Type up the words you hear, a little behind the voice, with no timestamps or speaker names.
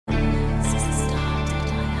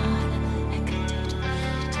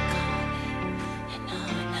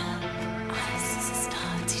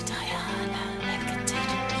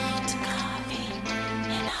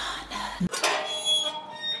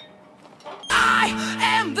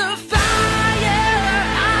am the fire,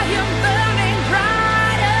 I am burning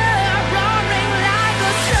brighter, roaring like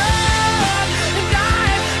a storm, and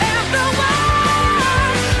I am the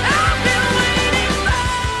one I've been waiting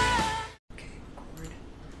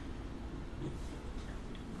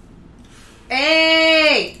for.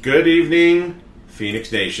 Hey! Good evening,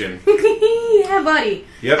 Feinics Nation. Yeah, buddy.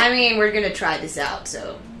 Yep. I mean, we're gonna try this out,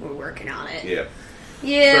 so we're working on it. Yeah.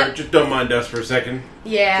 Yeah. Sorry, just don't mind us for a second.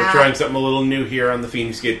 Yeah. We're trying something a little new here on the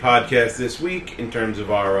Feinics Gate podcast this week in terms of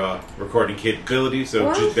our recording capabilities,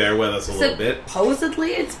 so just bear with us a little bit.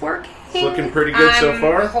 Supposedly it's working. It's looking pretty good so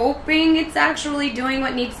far. I'm hoping it's actually doing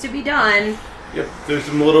what needs to be done. Yep, there's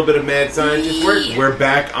a little bit of mad scientist work. We're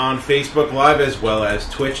back on Facebook Live as well as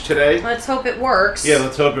Twitch today. Let's hope it works. Yeah,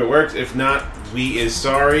 let's hope it works. If not, we is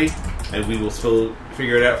sorry, and we will still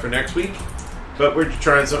figure it out for next week. But we're just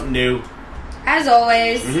trying something new. As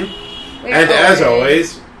always. Mm-hmm. As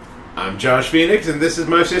always, I'm Josh Feinics, and this is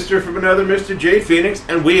my sister from another Mr. J. Feinics,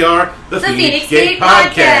 and we are the Feinics Gate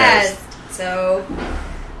Podcast. So,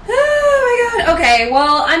 oh my god. Okay,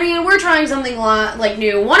 well, I mean, we're trying something like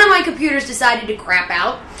new. One of my computers decided to crap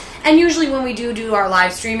out, and usually when we do our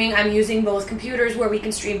live streaming, I'm using both computers where we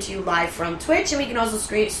can stream to you live from Twitch, and we can also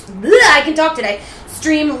stream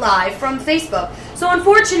live from Facebook. So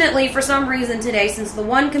unfortunately, for some reason today, since the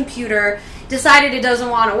one computer decided it doesn't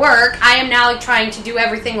want to work, I am now trying to do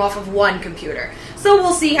everything off of one computer. So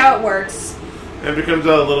we'll see how it works. And it becomes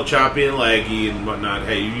a little choppy and laggy and whatnot.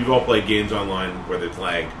 Hey, you've all played games online where there's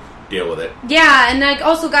lag. Deal with it. Yeah, and like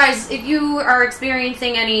also, guys, if you are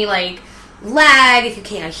experiencing any like lag, if you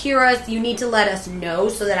can't hear us, you need to let us know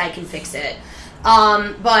so that I can fix it.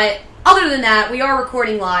 But other than that, we are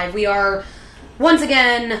recording live. We are once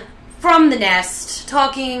again from the nest,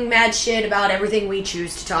 talking mad shit about everything we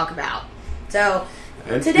choose to talk about. So,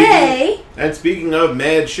 and today... Speaking of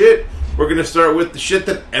mad shit, we're going to start with the shit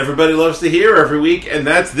that everybody loves to hear every week, and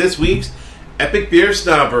that's this week's Epic Beer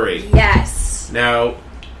Snobbery. Yes. Now,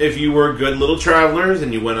 if you were good little travelers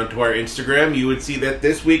and you went onto our Instagram, you would see that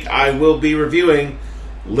this week I will be reviewing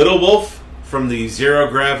Little Wolf from the Zero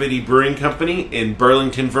Gravity Brewing Company in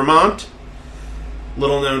Burlington, Vermont.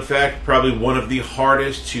 Little known fact, probably one of the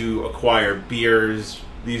hardest to acquire beers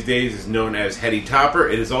these days is known as Heady Topper.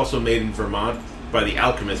 It is also made in Vermont by the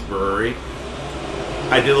Alchemist Brewery.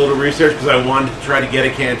 I did a little research because I wanted to try to get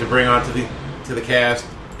a can to bring onto the cast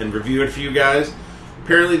and review it for you guys.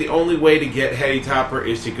 Apparently the only way to get Heady Topper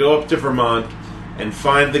is to go up to Vermont and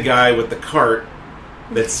find the guy with the cart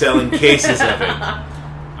that's selling cases of it.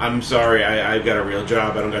 I'm sorry, I've got a real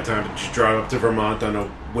job. I don't got time to just drive up to Vermont on a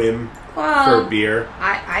whim for a beer.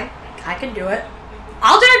 I can do it.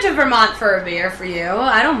 I'll drive to Vermont for a beer for you.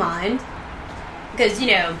 I don't mind. Because, you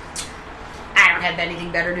know, I don't have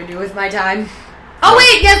anything better to do with my time. Oh,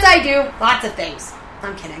 wait, yes, I do. Lots of things.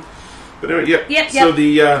 I'm kidding. But anyway, yep. So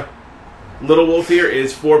the Little Wolf here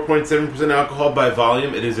is 4.7% alcohol by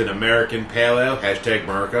volume. It is an American Pale Ale. Hashtag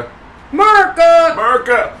America.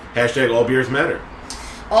 America! Hashtag all beers matter.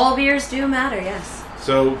 All beers do matter, yes.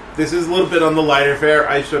 So this is a little bit on the lighter fare.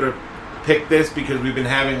 I sort of picked this because we've been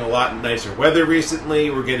having a lot nicer weather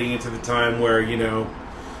recently. We're getting into the time where, you know,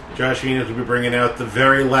 Josh Feinics will be bringing out the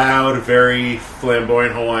very loud, very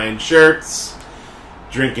flamboyant Hawaiian shirts,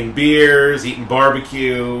 drinking beers, eating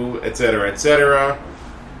barbecue, etc., etc.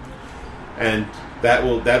 And that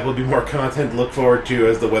will be more content to look forward to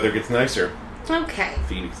as the weather gets nicer. Okay.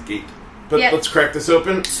 Feinics Gate. But let's crack this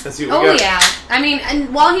open. Let's see what we got. Oh, yeah. I mean,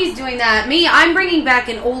 and while he's doing that, I'm bringing back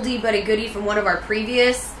an oldie but a goodie from one of our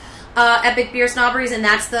previous Epic Beer Snobberies, and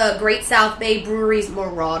that's the Great South Bay Brewery's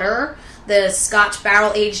Marauder, the Scotch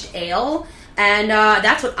barrel-aged ale. And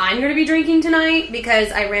that's what I'm going to be drinking tonight because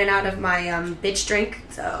I ran out of my bitch drink,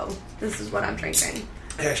 so this is what I'm drinking.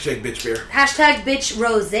 Hashtag bitch beer. Hashtag bitch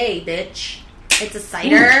rosé, bitch. It's a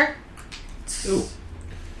cider. Ooh.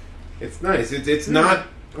 It's nice. It's not...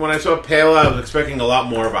 When I saw Pale Ale, I was expecting a lot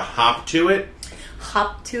more of a hop to it.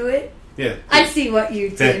 Hop to it? Yeah. I see what you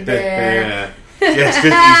did there.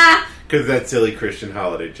 Yeah, because that silly Christian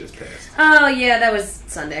holiday just passed. Oh, yeah, that was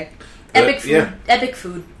Sunday. Epic food. Yeah. Epic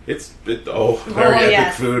food. Very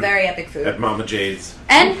epic food. Very epic food. At Mama Jade's.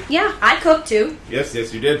 And, yeah, I cooked too. Yes,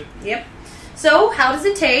 you did. Yep. So, how does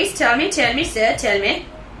it taste? Tell me, sir, tell me.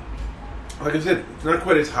 Like I said, it's not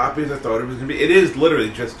quite as hoppy as I thought it was going to be. It is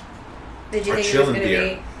literally just Did you a think chilling it was going beer.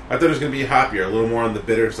 to be? I thought it was going to be hoppier, a little more on the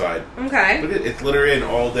bitter side. Okay. But it's literally an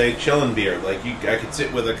all-day chilling beer. Like, I could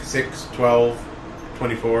sit with like 6, 12,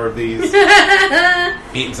 24 of these,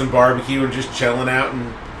 eating some barbecue and just chilling out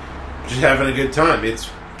and just having a good time. It's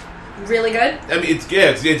really good. I mean, it's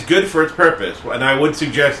good for its purpose, and I would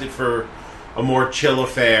suggest it for a more chill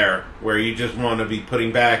affair where you just want to be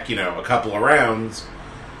putting back, a couple of rounds,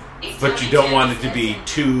 but you don't want it to be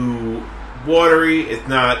too watery. It's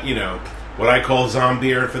not, what I call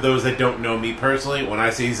zombier. For those that don't know me personally, when I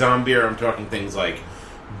say zombier, I'm talking things like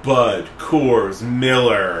Bud, Coors,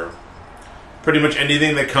 Miller, pretty much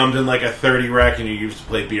anything that comes in like a 30 rack and you used to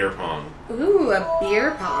play beer pong. Ooh, a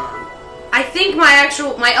beer pong. I think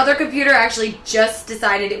my other computer actually just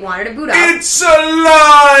decided it wanted to boot up. It's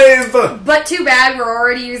alive! But too bad, we're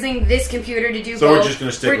already using this computer to do both. So we're just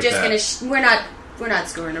going to stick with that. We're not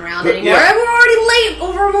screwing around But, anymore. yeah. We're already late,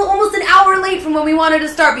 over almost an hour late from when we wanted to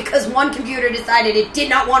start because one computer decided it did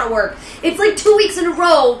not want to work. It's like 2 weeks in a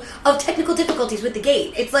row of technical difficulties with the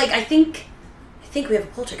gate. It's like, I think we have a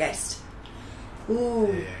poltergeist.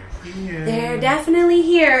 Ooh. They're definitely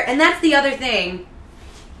here. And that's the other thing.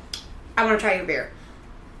 I want to try your beer.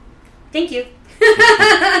 Thank you.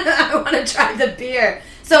 I want to try the beer.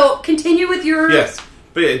 So, continue with your... Yes.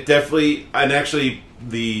 But it definitely... And actually,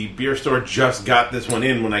 the beer store just got this one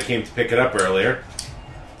in when I came to pick it up earlier.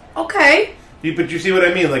 Okay. But you see what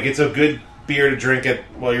I mean? Like, it's a good beer to drink it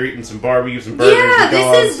while you're eating some barbecue, some burgers, Yeah, and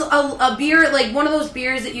dogs. this is a beer, like one of those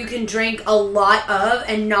beers that you can drink a lot of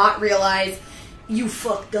and not realize you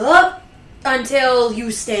fucked up until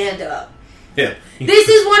you stand up. Yeah. This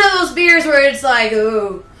is one of those beers where it's like,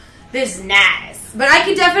 ooh, this is nice. But I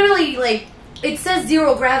could definitely, like, it says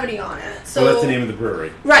Zero Gravity on it. So Well, that's the name of the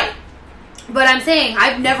brewery. Right. But I'm saying,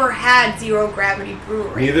 I've never had Zero Gravity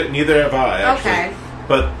Brewery. Neither have I, actually. Okay.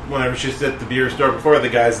 But when I was just at the beer store before, the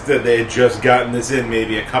guys said they had just gotten this in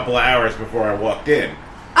maybe a couple of hours before I walked in.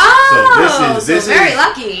 Oh, So this is very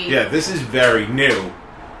lucky. Yeah, this is very new.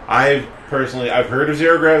 I've heard of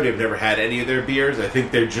Zero Gravity. I've never had any of their beers. I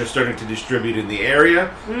think they're just starting to distribute in the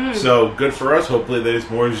area. So good for us. Hopefully there's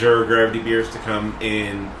more Zero Gravity beers to come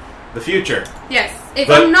in the future. Yes. If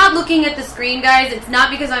But- I'm not looking at the screen, guys, it's not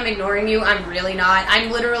because I'm ignoring you. I'm really not. I'm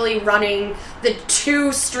literally running the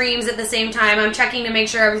 2 streams at the same time. I'm checking to make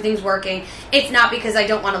sure everything's working. It's not because I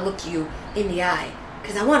don't want to look you in the eye.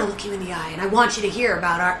 Because I want to look you in the eye, and I want you to hear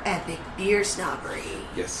about our epic beer snobbery.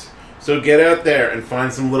 Yes. So get out there and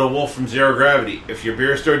find some Little Wolf from Zero Gravity. If your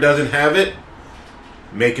beer store doesn't have it,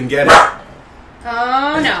 make him get it.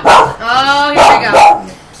 Oh, no. Oh, here we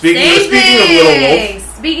go. Speaking of Little Wolf,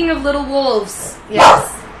 Speaking of Little Wolves,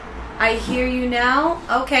 yes. I hear you now.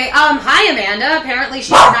 Okay. Hi, Amanda. Apparently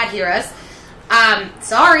she did not hear us.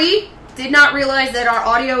 Sorry. Did not realize that our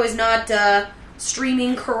audio is not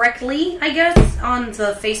streaming correctly, I guess, on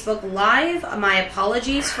the Facebook Live. My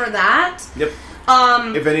apologies for that. Yep.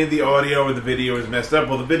 If any of the audio or the video is messed up,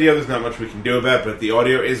 well, the video, there's not much we can do about, but if the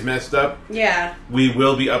audio is messed up, Yeah. we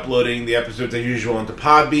will be uploading the episodes as usual onto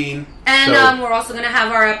Podbean. And So- we're also going to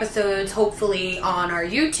have our episodes, hopefully, on our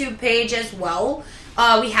YouTube page as well.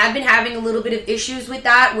 We have been having a little bit of issues with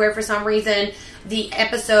that, where for some reason the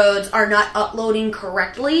episodes are not uploading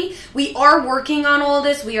correctly. We are working on all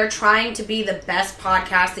this. We are trying to be the best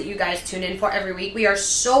podcast that you guys tune in for every week. We are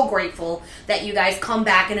so grateful that you guys come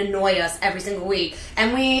back and annoy us every single week.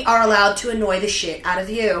 And we are allowed to annoy the shit out of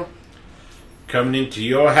you. Coming into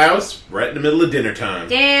your house right in the middle of dinner time.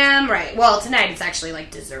 Damn right. Well, tonight it's actually like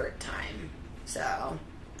dessert time. So...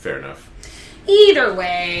 Fair enough. Either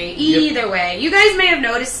way, you guys may have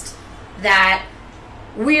noticed that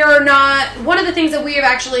we are not, one of the things that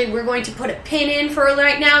we're going to put a pin in for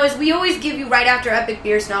right now is we always give you, right after Epic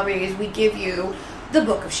Beer Snobbery, is we give you the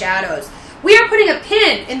Book of Shadows. We are putting a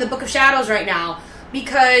pin in the Book of Shadows right now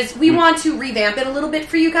because we want to revamp it a little bit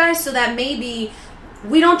for you guys so that maybe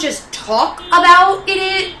we don't just talk about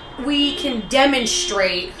it, we can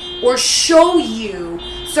demonstrate or show you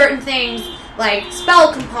certain things like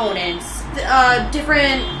spell components,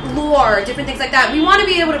 different lore, different things like that. We want to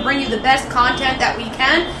be able to bring you the best content that we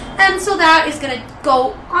can, and so that is going to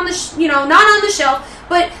go on the, not on the shelf,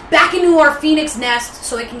 but back into our Feinics nest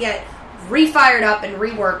so it can get refired up and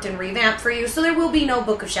reworked and revamped for you. So there will be no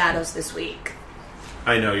Book of Shadows this week.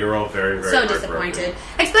 I know, you're all very, very So heartbroken. disappointed.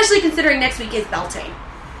 Especially considering next week is Beltane.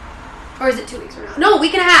 Or is it 2 weeks from now? No, a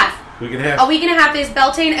week and a half. We can have... A week and a half is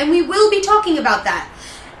Beltane, and we will be talking about that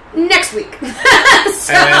next week.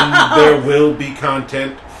 So- And there will be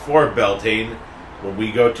content for Beltane when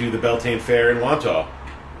we go to the Beltane Fair in Wantagh.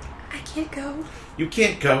 I can't go. You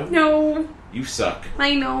can't go. No, You suck.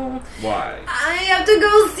 I know. Why? I have to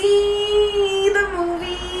go see the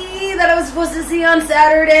movie that I was supposed to see on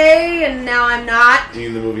Saturday, and now I'm not. You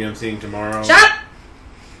mean the movie I'm seeing tomorrow? Shut up!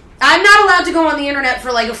 I'm not allowed to go on the internet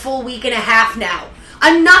for like a full week and a half now.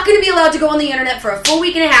 I'm not going to be allowed to go on the internet for a full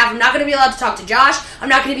week and a half. I'm not going to be allowed to talk to Josh. I'm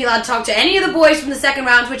not going to be allowed to talk to any of the boys from the second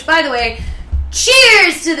round, which, by the way,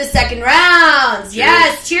 Cheers to the second rounds.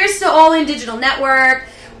 Yes, cheers to All In Digital Network,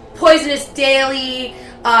 Poisonous Daily,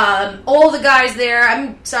 all the guys there.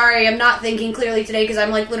 I'm sorry, I'm not thinking clearly today because I'm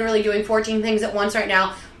like literally doing 14 things at once right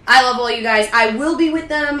now. I love all you guys. I will be with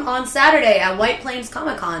them on Saturday at White Plains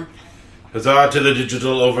Comic Con. Huzzah to the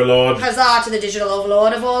digital overlord. Huzzah to the digital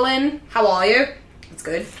overlord of All In. How are you? That's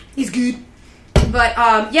good. He's good.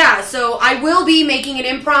 But, yeah, so I will be making an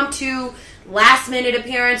impromptu last-minute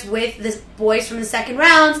appearance with the boys from the second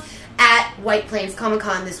rounds at White Plains Comic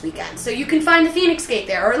Con this weekend. So you can find the Feinics Gate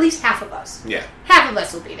there, or at least half of us. Yeah. Half of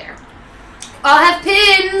us will be there. I'll have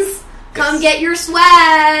pins. Come get your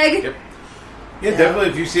swag. Yep. Yeah, definitely.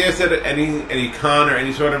 If you see us at any con or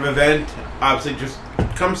any sort of event, obviously just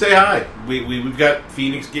come say hi. We've got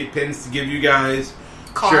Feinics Gate pins to give you guys.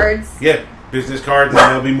 Cards. Sure. Yeah, business cards, and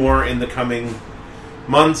there'll be more in the coming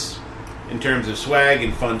months in terms of swag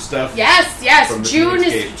and fun stuff. Yes.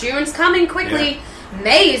 June's coming quickly. Yeah.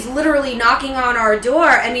 May is literally knocking on our door.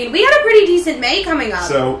 I mean, we had a pretty decent May coming up.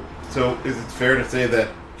 So is it fair to say that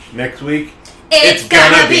next week it's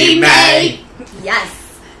gonna be May? Yes.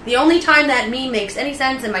 The only time that meme makes any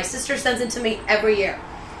sense, and my sister sends it to me every year.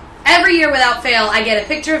 Every year without fail, I get a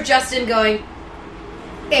picture of Justin going,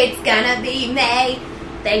 "It's gonna be May."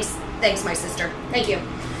 Thanks, my sister. Thank you.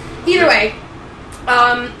 Either way,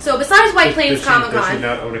 so besides White Plains Comic Con, does she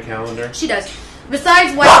not own a calendar? She does.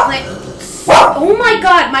 Besides White Plains, oh my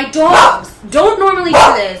God, my dogs don't normally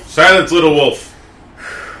do this. Silence, little wolf.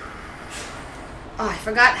 Oh, I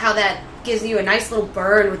forgot how that gives you a nice little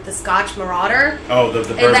burn with the Scotch Marauder. Oh, the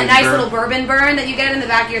bourbon and that nice burn? little bourbon burn that you get in the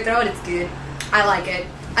back of your throat. It's good. I like it.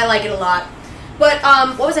 I like it a lot. But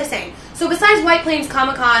what was I saying? So besides White Plains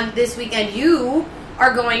Comic Con this weekend, you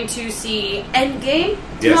are going to see Endgame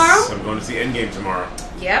tomorrow. Yes, I'm going to see Endgame tomorrow.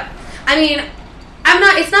 Yep. I mean,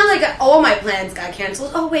 it's not like all my plans got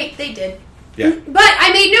canceled. Oh wait, they did. Yeah. But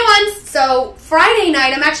I made new ones. So Friday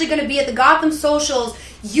night, I'm actually going to be at the Gotham Socials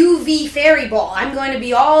UV Fairy Ball. I'm going to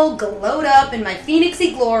be all glowed up in my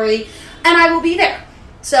Phoenixy glory, and I will be there.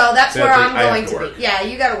 So that's where I'm going to be. Yeah,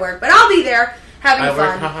 you got to work, but I'll be there having fun.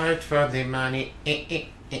 I work hard for the money.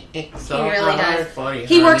 So he really does. For you,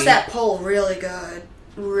 he works that pole really good.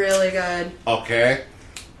 Really good. Okay.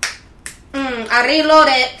 I reload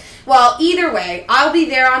it. Well, either way, I'll be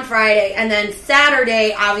there on Friday, and then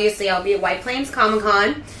Saturday, obviously, I'll be at White Plains Comic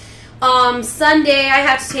Con. Sunday, I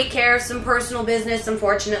have to take care of some personal business.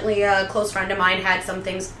 Unfortunately, a close friend of mine had some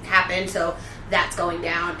things happen, so that's going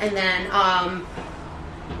down. And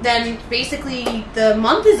then basically the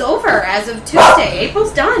month is over as of Tuesday.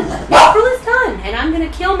 April's done. April is done, and I'm gonna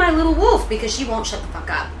kill my little wolf because she won't shut the fuck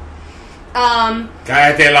up.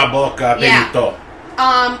 Cállate la boca, Benito.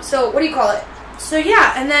 So what do you call it? So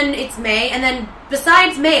yeah, and then it's May, and then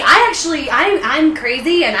besides May, I'm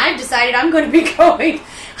crazy, and I've decided I'm going to be going.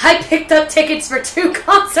 I picked up tickets for 2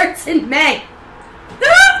 concerts in May.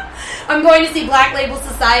 I'm going to see Black Label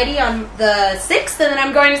Society on the 6th, and then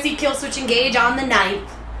I'm going to see Killswitch Engage on the 9th.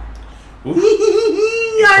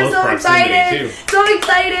 I'm so excited! So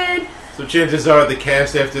excited! So chances are the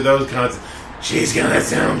cast after those concerts, she's gonna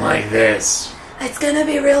sound like this. It's gonna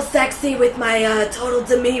be real sexy with my total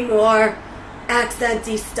Demi Moore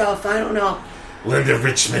accenty stuff. I don't know. Linda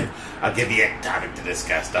Richmond, I'll give you a topic to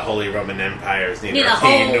discuss. The Holy Roman Empire is neither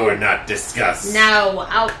obtained nor not discussed. No,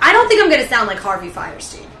 I don't think I'm going to sound like Harvey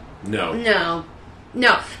Fierstein. No.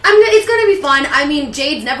 It's going to be fun. I mean,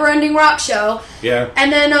 Jade's Never Ending Rock Show. Yeah.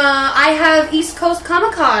 And then I have East Coast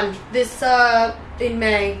Comic Con this in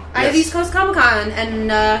May. Yes. I have East Coast Comic Con, and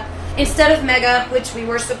instead of Mega, which we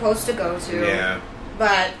were supposed to go to. Yeah.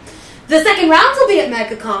 But the second rounds will be at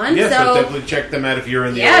MegaCon. Yeah, so definitely check them out if you're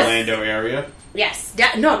in the Orlando area. Yes.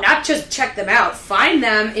 No, not just check them out. Find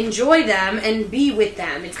them, enjoy them, and be with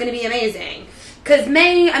them. It's going to be amazing. Because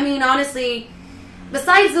May, I mean, honestly,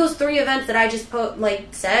 besides those 3 events that I just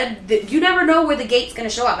said, you never know where the gate's going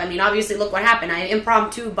to show up. I mean, obviously, look what happened. I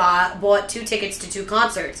impromptu bought 2 tickets to 2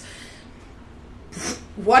 concerts.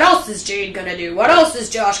 What else is Jade going to do? What else is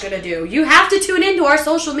Josh going to do? You have to tune into our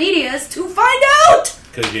social medias to find out!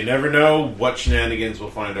 Because you never know what shenanigans we'll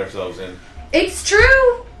find ourselves in. It's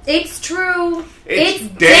true. It's true. It's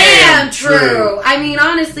damn true. I mean,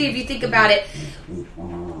 honestly, if you think about it,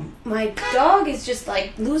 my dog is just,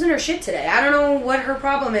 losing her shit today. I don't know what her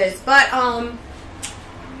problem is. But,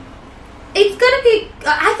 it's gonna be,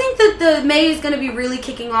 I think that the May is gonna be really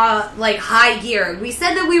kicking off, high gear. We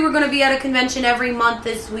said that we were gonna be at a convention every month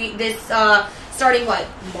starting,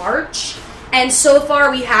 March? And so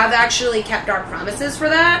far, we have actually kept our promises for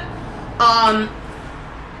that.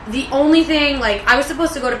 The only thing, like, I was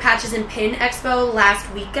supposed to go to Patches and Pin Expo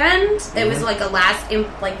last weekend. It was like a last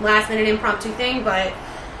minute impromptu thing, but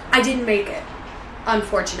I didn't make it,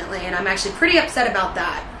 unfortunately, and I'm actually pretty upset about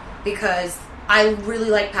that because I really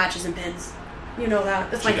like patches and pins. You know that.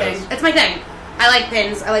 That's my thing. It's my thing. I like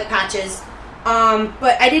pins. I like patches.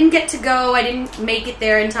 But I didn't get to go. I didn't make it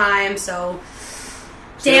there in time, so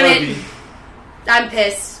damn it. I'm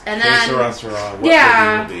pissed. And then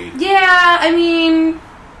yeah, I mean,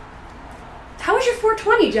 how was your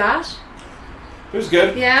 420, Josh? It was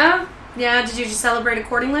good. Yeah? Yeah, did you just celebrate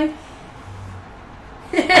accordingly?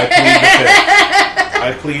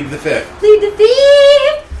 I plead the fifth. Plead the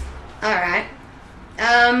fifth! Alright.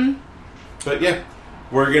 But yeah,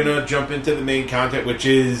 we're gonna jump into the main content, which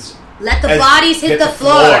is... Let the bodies hit the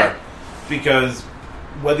floor! Because,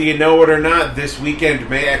 whether you know it or not, this weekend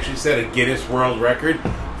may actually set a Guinness World Record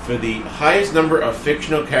for the highest number of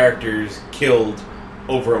fictional characters killed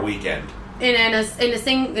over a weekend. In a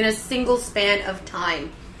single span of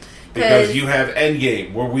time. Because you have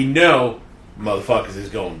Endgame, where we know motherfuckers is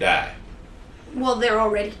gonna die. Well, they're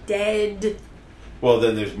already dead. Well,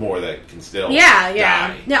 then there's more that can still die.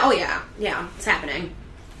 Yeah, oh yeah, it's happening.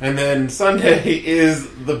 And then Sunday is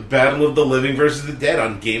the Battle of the Living versus the Dead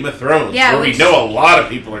on Game of Thrones, where we know a lot of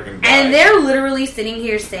people are going to die. And they're literally sitting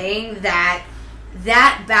here saying that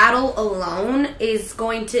battle alone is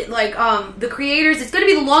going to, like, the creators, it's going to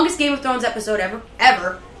be the longest Game of Thrones episode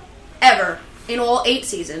ever, in all 8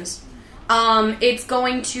 seasons. It's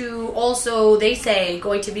going to also, they say,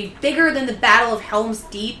 going to be bigger than the Battle of Helm's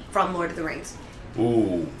Deep from Lord of the Rings.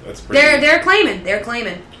 Ooh, that's pretty... They're claiming.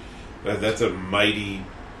 That's a mighty...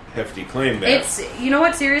 hefty claim there. It's, you know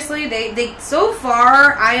what, seriously, they so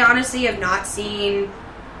far, I honestly have not seen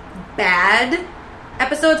bad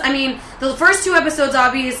episodes. I mean, the first 2 episodes,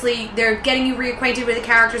 obviously, they're getting you reacquainted with the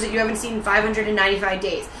characters that you haven't seen in 595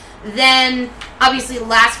 days. Then, obviously,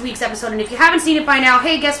 last week's episode, and if you haven't seen it by now,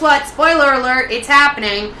 hey, guess what? Spoiler alert, it's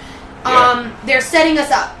happening. Yeah. They're setting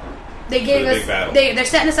us up. They're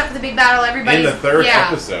setting us up for the big battle. Everybody in the 3rd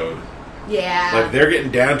episode. Yeah. Like, they're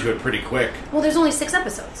getting down to it pretty quick. Well, there's only 6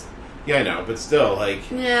 episodes. Yeah, I know, but still, like...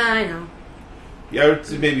 Yeah, I know. Yeah, I would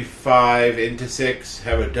say maybe 5 into 6,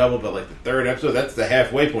 have a double, but like the 3rd episode, that's the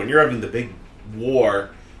halfway point. You're having the big war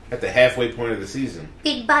at the halfway point of the season.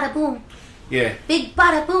 Big bada boom. Yeah. Big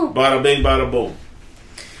bada boom. Bada bing, bada boom.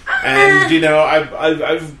 And, you know,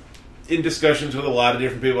 I've in discussions with a lot of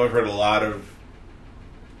different people, I've heard a lot of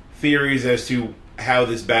theories as to how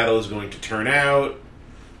this battle is going to turn out.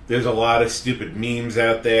 There's a lot of stupid memes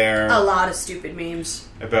out there. A lot of stupid memes.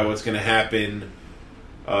 About what's going to happen.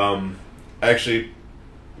 Actually,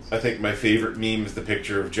 I think my favorite meme is the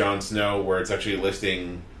picture of Jon Snow, where it's actually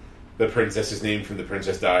listing the princess's name from the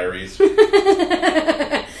Princess Diaries.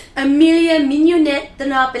 Amelia Mignonette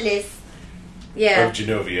Danopolis. Yeah. Of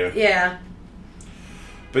Genovia. Yeah.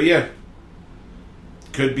 But yeah.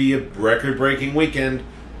 Could be a record-breaking weekend.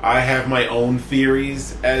 I have my own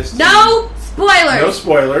theories as to... No spoilers! No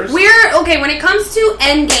spoilers. Okay, when it comes to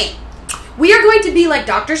Endgame, we are going to be like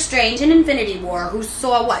Doctor Strange in Infinity War, who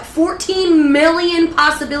saw, 14 million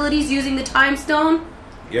possibilities using the Time Stone?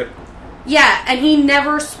 Yep. Yeah, and he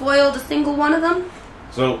never spoiled a single one of them?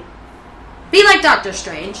 So... Be like Doctor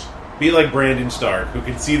Strange. Be like Brandon Stark, who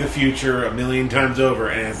can see the future a million times over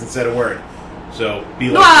and hasn't said a word. So, be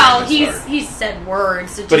like Brandon Stark. He's said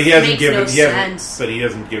words. It but just he hasn't makes given no sense. But he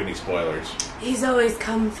hasn't given any spoilers. He's always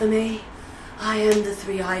come for me. I am the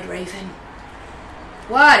three-eyed raven.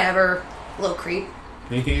 Whatever. Little creep.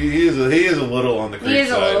 He is a little on the creep side. He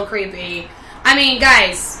is a little creepy. I mean,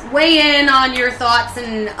 guys, weigh in on your thoughts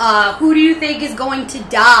and who do you think is going to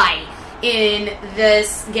die in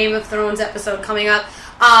this Game of Thrones episode coming up?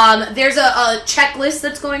 There's a checklist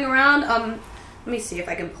that's going around. Let me see if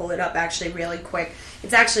I can pull it up actually really quick.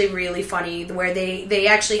 It's actually really funny where they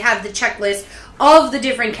actually have the checklist of the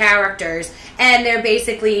different characters, and they're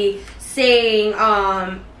basically saying,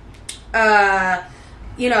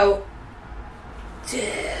 you know,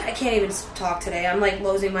 I can't even talk today. I'm like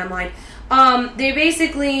losing my mind. They're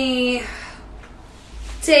basically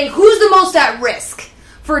saying who's the most at risk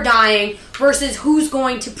for dying versus who's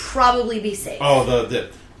going to probably be safe. Oh,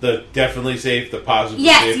 the definitely safe, the positive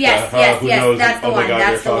safe. Yes. That's the one.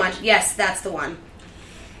 That's the one. Yes, that's the one.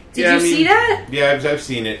 Did you see that? Yeah, I've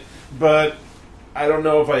seen it, but I don't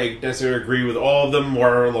know if I necessarily agree with all of them.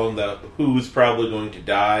 More along the who's probably going to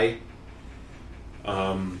die.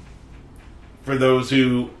 For those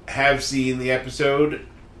who have seen the episode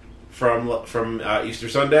from Easter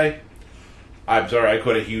Sunday, I'm sorry, I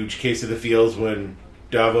caught a huge case of the feels when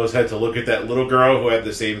Davos had to look at that little girl who had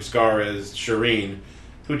the same scar as Shireen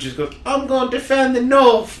who just goes, I'm going to defend the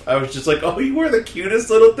North. I was just like, oh, you were the cutest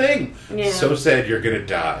little thing. Yeah. So sad you're going to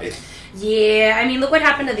die. Yeah, I mean, look what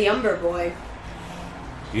happened to the Umber boy.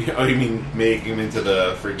 You mean making him into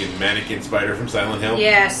the freaking mannequin spider from Silent Hill?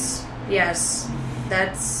 Yes.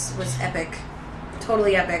 That was epic.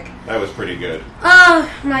 Totally epic. That was pretty good. Oh,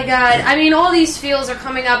 my God. I mean, all these feels are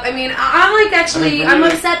coming up. I mean, I'm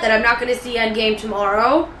upset that I'm not going to see Endgame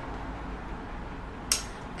tomorrow.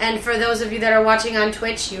 And for those of you that are watching on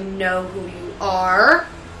Twitch, you know who you are.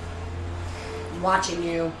 Watching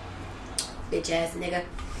you. Bitch-ass nigga.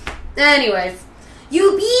 Anyways.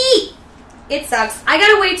 It sucks. I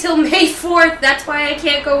gotta wait till May 4th. That's why I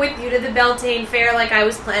can't go with you to the Beltane Fair like I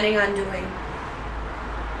was planning on doing.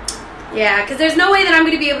 Yeah, because there's no way that I'm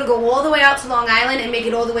going to be able to go all the way out to Long Island and make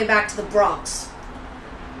it all the way back to the Bronx.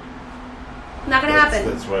 Not going to happen.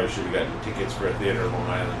 That's why I should have gotten tickets for a theater in Long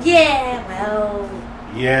Island.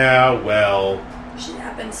 Yeah, well. Shit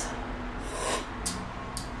happens.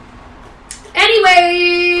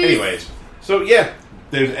 Anyways. So yeah,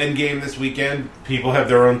 there's Endgame this weekend. People have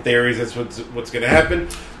their own theories. That's what's going to happen.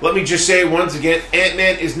 Let me just say once again,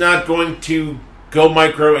 Ant-Man is not going to go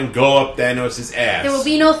micro and go up Thanos' ass. There will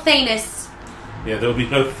be no Thanos. Yeah, there will be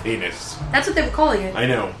no Thanos. That's what they were calling it. I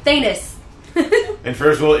know. Thanos. And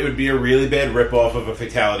first of all, it would be a really bad rip-off of a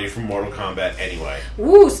fatality from Mortal Kombat anyway.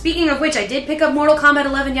 Ooh, speaking of which, I did pick up Mortal Kombat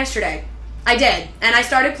 11 yesterday. I did. And I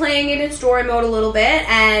started playing it in story mode a little bit,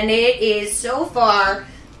 and it is so far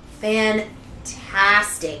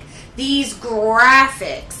fantastic. These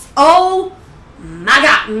graphics. Oh my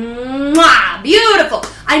God. Mwah, beautiful.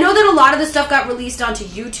 I know that a lot of the stuff got released onto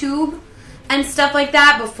YouTube and stuff like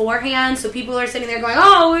that beforehand, so people are sitting there going,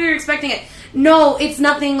 oh, we were expecting it. No, it's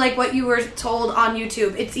nothing like what you were told on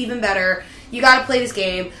YouTube. It's even better. You gotta play this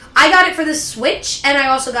game. I got it for the Switch, and I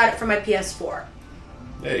also got it for my PS4.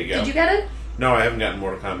 There you go. Did you get it? No, I haven't gotten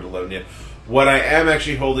Mortal Kombat 11 yet. What I am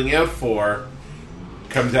actually holding out for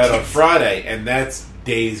comes out on Friday, and that's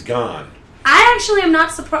Days Gone. I actually am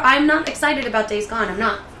not surprised. I'm not excited about Days Gone. I'm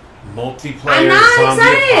not. Multiplayer I'm not zombie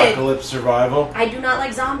excited. apocalypse survival. I do not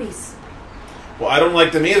like zombies. Well, I don't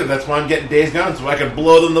like them either. That's why I'm getting Days Gone, so I can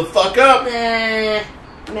blow them the fuck up. Meh.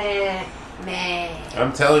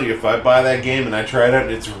 I'm telling you, if I buy that game and I try it out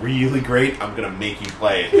and it's really great, I'm going to make you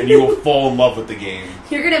play it. And you will fall in love with the game.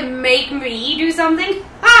 You're going to make me do something?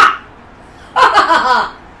 Ha!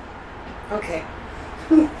 Okay.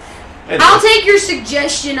 Anyway, I'll take your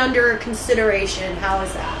suggestion under consideration. How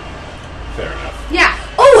is that? fair enough. Yeah.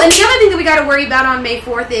 Oh, and the other thing that we got to worry about on May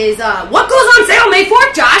 4th is, what goes on sale May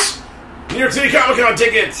 4th, Josh? New York City Comic Con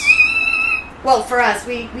tickets! Well, for us,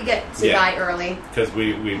 we get to buy early. Because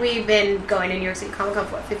We've been going to New York City Comic Con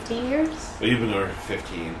for, what, 15 years? We've been going for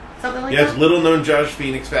 15. Something like Yes, that? little known Josh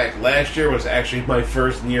Feinics fact. Last year was actually my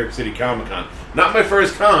first New York City Comic Con. Not my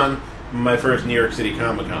first con, my first New York City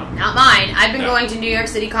Comic Con. Not mine. I've been No. going to New York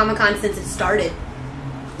City Comic Con since it started.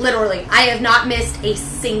 Literally. I have not missed a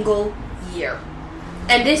single year.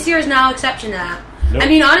 And this year is no exception to that. Nope. I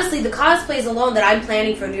mean, honestly, the cosplays alone that I'm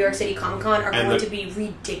planning for New York City Comic Con are And going the- to be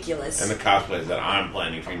ridiculous. And the cosplays that I'm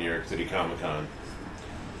planning for New York City Comic Con.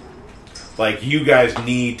 Like, you guys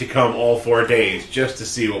need to come all 4 days just to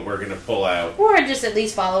see what we're going to pull out. Or just at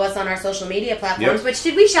least follow us on our social media platforms, Yep. which,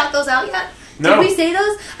 did we shout those out yet? No. Did we say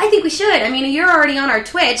those? I think we should. I mean, you're already on our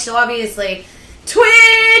Twitch, so obviously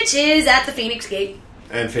Twitch is at the Feinics Gate.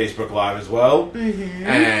 And Facebook Live as well. Mm-hmm.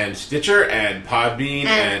 And Stitcher and Podbean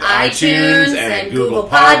And iTunes iTunes and Google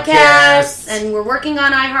Podcasts. And we're working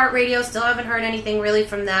on iHeartRadio. Still haven't heard anything really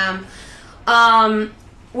from them.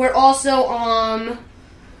 We're also on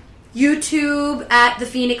YouTube at the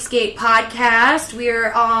Feinics Gate Podcast.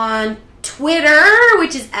 We're on Twitter,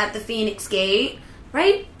 which is at the Feinics Gate.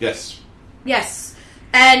 Right? Yes. Yes.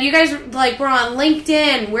 And you guys, like, we're on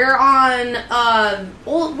LinkedIn. We're on,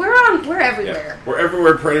 we're everywhere. Yeah. We're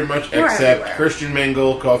everywhere pretty much We're except everywhere. Christian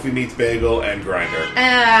Mingle, Coffee Meets Bagel, and Grindr.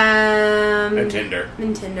 And Tinder.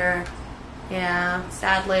 And Tinder. Yeah,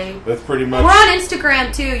 sadly. That's pretty much... We're on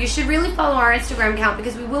Instagram, too. You should really follow our Instagram account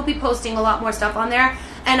because we will be posting a lot more stuff on there.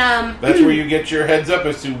 And, That's where you get your heads up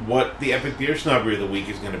as to what the Epic Beer Snobbery of the Week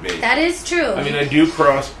is going to be. that is true. I mean, I do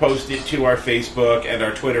cross-post it to our Facebook and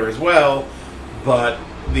our Twitter as well, but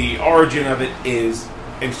the origin of it is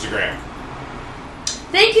Instagram.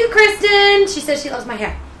 Thank you, Kristen. She says she loves my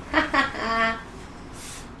hair.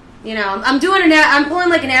 You know, I'm pulling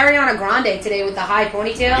like an Ariana Grande today with the high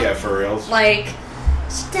ponytail. Yeah, for reals. Like,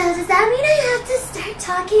 she does that mean I have to start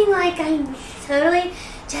talking like I'm totally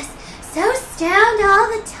just so stoned all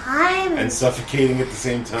the time? And suffocating at the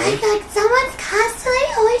same I time. feel like someone's constantly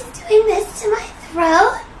always doing this to my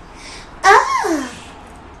throat. Ugh.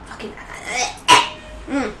 Fucking.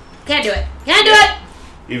 Can't do it. Can't do it.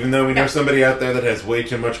 Even though we know somebody out there that has way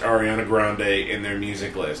too much Ariana Grande in their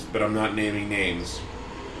music list, but I'm not naming names.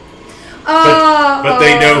 Oh, but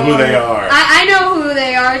they know who they are. I know who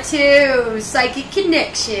they are too. Psychic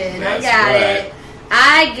Connection. That's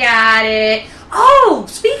I got it. Oh,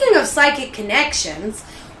 speaking of Psychic Connections,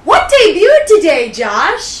 what debuted today,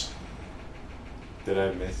 Josh? Did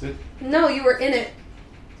I miss it? No, you were in it.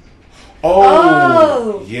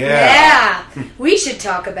 Oh, yeah. We should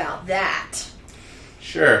talk about that.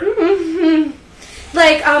 Sure.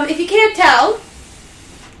 Like, if you can't tell,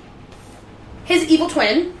 his evil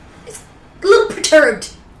twin is a little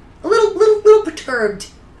perturbed. A little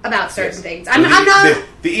perturbed about certain things. I'm not...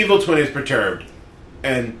 The evil twin is perturbed,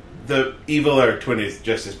 and the eviler twin is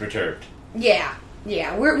just as perturbed. Yeah,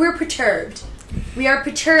 we're perturbed. We are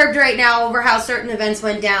perturbed right now over how certain events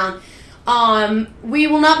went down. We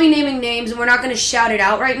will not be naming names, and we're not going to shout it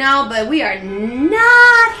out right now, but we are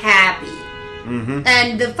not happy. Mm-hmm.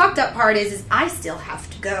 And the fucked up part is I still have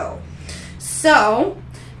to go. So,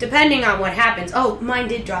 depending on what happens... Oh, mine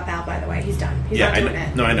did drop out, by the way. He's done. He's not doing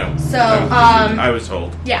it. No, I know. So, I was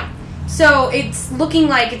told. Yeah. So, it's looking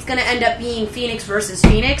like it's going to end up being Feinics versus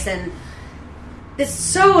Feinics, and it's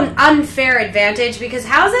so an unfair advantage, because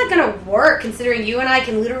how's that going to work, considering you and I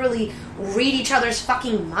can literally read each other's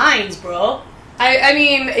fucking minds, bro? I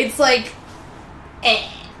mean, it's like...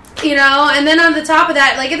 You know, and then on the top of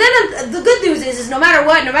that, like, and then the good news is no matter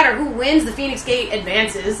what, no matter who wins, the Phoenix Gate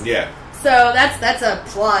advances. Yeah. So that's a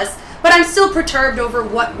plus. But I'm still perturbed over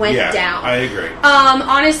what went down. I agree.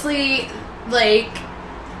 Honestly, like,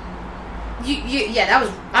 that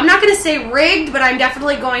was. I'm not going to say rigged, but I'm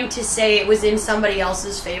definitely going to say it was in somebody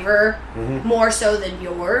else's favor more so than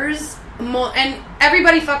yours. And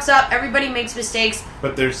everybody fucks up. Everybody makes mistakes.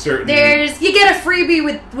 But there's certain... You get a freebie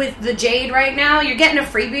with the Jade right now. You're getting a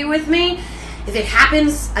freebie with me. If it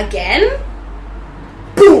happens again,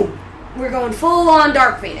 boom! We're going full on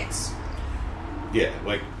Dark Phoenix. Yeah,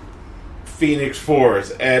 like Phoenix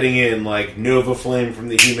Force, adding in like Nova Flame from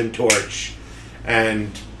the Human Torch,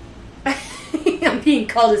 and... I'm being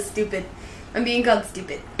called stupid.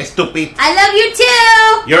 Estupid. I love you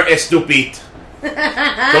too! You're estupid.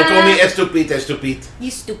 Don't call me estupid. You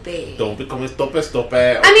stupid. Don't become stupid.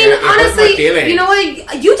 Okay? I mean, honestly, you know what?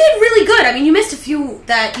 You did really good. I mean, you missed a few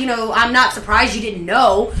that, you know, I'm not surprised you didn't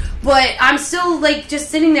know. But I'm still, like, just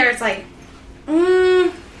sitting there. It's like,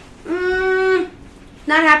 not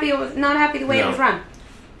happy the way it was run.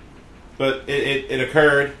 But it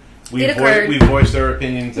occurred. We occurred. voiced our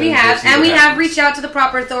opinions. We have reached out to the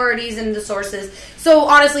proper authorities and the sources. So,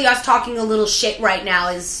 honestly, us talking a little shit right now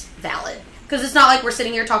is valid. Because it's not like we're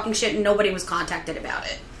sitting here talking shit and nobody was contacted about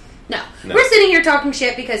it. No. We're sitting here talking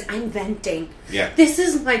shit because I'm venting. Yeah. This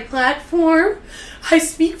is my platform. I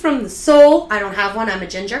speak from the soul. I don't have one. I'm a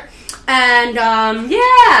ginger. And,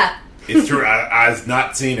 yeah. It's true. I've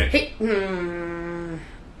not seen it.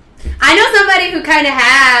 I know somebody who kind of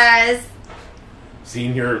has.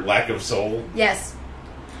 Seen your lack of soul? Yes.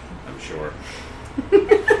 I'm sure.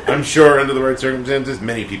 I'm sure under the right circumstances,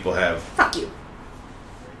 many people have. Fuck you.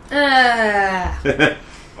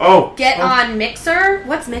 Get on Mixer?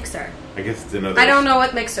 What's Mixer? I guess it's another... I don't know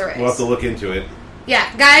what Mixer is. We'll have to look into it.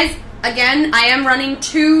 Yeah, guys, again, I am running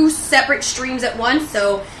 2 separate streams at once,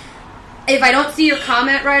 so if I don't see your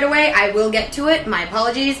comment right away, I will get to it. My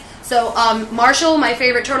apologies. So, Marshall, my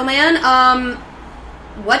favorite turtle man,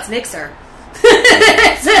 what's Mixer?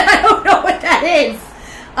 I don't know what that is.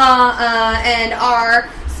 And our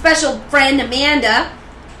special friend, Amanda,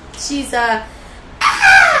 she's,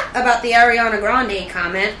 about the Ariana Grande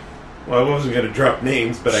comment. Well, I wasn't going to drop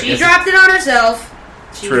names, but I guess... She dropped it on herself.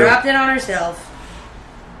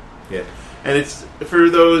 Yeah. And it's, for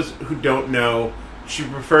those who don't know, she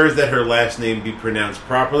prefers that her last name be pronounced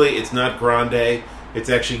properly. It's not Grande, it's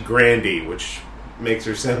actually Grandy, which makes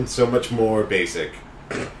her sound so much more basic.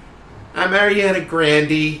 I'm Ariana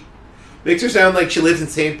Grande. Makes her sound like she lives in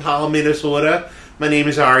St. Paul, Minnesota. My name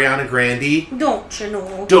is Ariana Grande. Don't you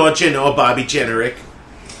know? Don't you know, Bobby Generick?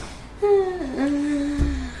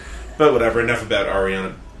 But whatever, enough about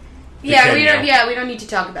Ariana. Yeah, we don't need to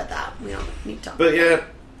talk about that. We don't need to talk But yeah,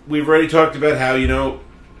 we've already talked about how, you know,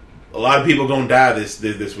 a lot of people gonna die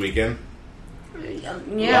this weekend.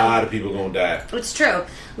 Yeah. A lot of people gonna die. It's true.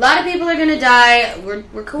 A lot of people are gonna die. We're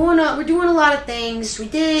going up. We're doing a lot of things. We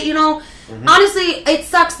did, you know. Honestly, it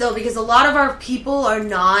sucks though because a lot of our people are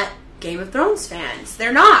not Game of Thrones fans.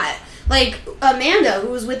 They're not. Like Amanda, who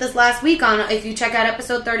was with us last week on, if you check out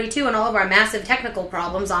episode 32 and all of our massive technical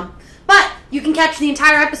problems on, but you can catch the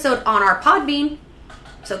entire episode on our Podbean.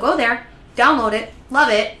 So go there, download it, love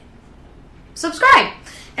it, subscribe.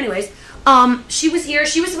 Anyways, She was here.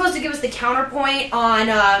 She was supposed to give us the counterpoint on,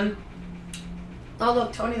 oh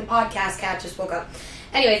look, Tony the podcast cat just woke up.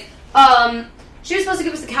 Anyways, she was supposed to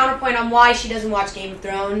give us the counterpoint on why she doesn't watch Game of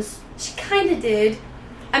Thrones. She kind of did.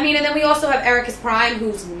 I mean, and then we also have Ericus Prime,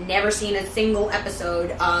 who's never seen a single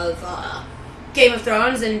episode of Game of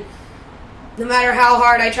Thrones, and no matter how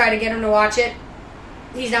hard I try to get him to watch it,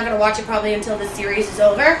 he's not going to watch it probably until the series is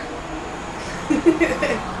over.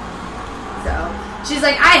 So, she's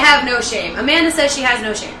like, I have no shame. Amanda says she has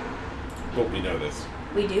no shame. But we know this.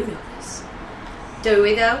 We do know this. Do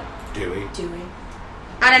we, though? Do we? Do we?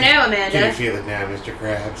 I don't know, Amanda. Can you feel it now, Mr.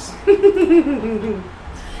 Krabs?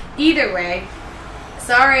 Either way,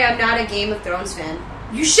 sorry I'm not a Game of Thrones fan.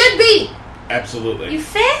 You should be! Absolutely. You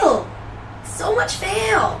fail! So much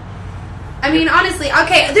fail! I mean, honestly,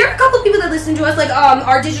 okay, there are a couple of people that listen to us, like,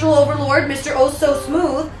 our digital overlord, Mr. Oh So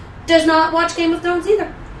Smooth, does not watch Game of Thrones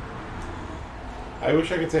either. I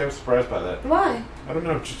wish I could say I was surprised by that. Why? I don't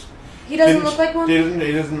know, just... He doesn't look like one? He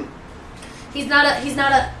doesn't... He's not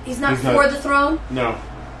for the throne? No.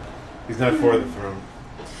 He's not for the throne.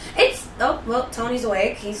 It's, oh, well, Tony's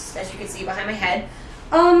awake. He's, as you can see behind my head.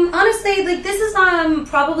 Honestly, like, this is,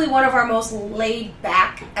 probably one of our most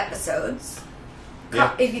laid-back episodes.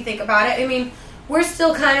 Yeah. If you think about it. I mean, we're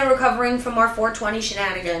still kind of recovering from our 420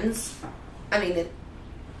 shenanigans. I mean,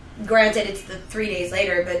 granted, it's the 3 days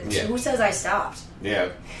later, but who says I stopped? Yeah.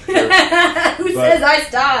 Sure. Who says I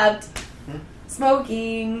stopped?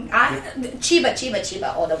 Smoking.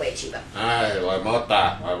 Chiba, all the way, Chiba.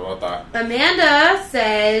 Amanda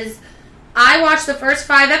says, I watched the first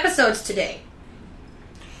 5 episodes today.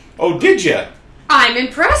 Oh, did you? I'm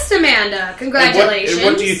impressed, Amanda. Congratulations. And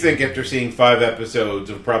what do you think after seeing 5 episodes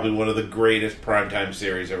of probably one of the greatest primetime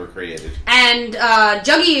series ever created? And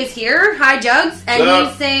Juggy is here. Hi, Jugs. And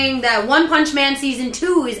he's saying that One Punch Man Season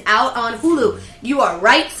 2 is out on Hulu. You are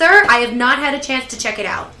right, sir. I have not had a chance to check it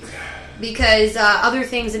out. Because other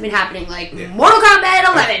things have been happening, like Mortal Kombat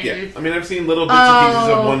 11. Yeah. I mean, I've seen little bits and pieces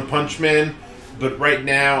of One Punch Man, but right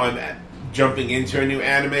now I'm jumping into a new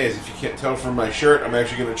anime. As if you can't tell from my shirt, I'm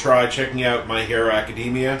actually going to try checking out My Hero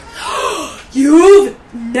Academia. You've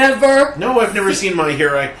never... No, I've never seen My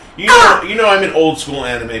Hero. You know I'm an old school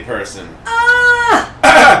anime person.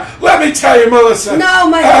 Let me tell you, Melissa. No,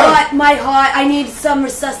 my heart. I need some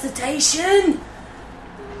resuscitation.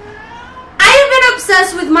 I have been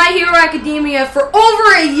obsessed with My Hero Academia for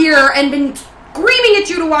over a year and been screaming at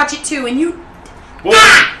you to watch it too, and you...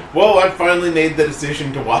 Well, I finally made the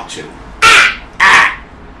decision to watch it.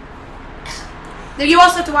 You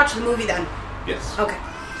also have to watch the movie then. Yes. Okay.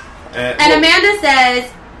 And Amanda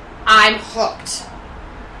says, I'm hooked.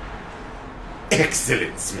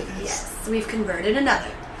 Excellent, Smithers. Yes, we've converted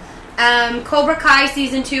another. Cobra Kai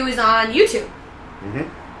Season 2 is on YouTube. Mm-hmm.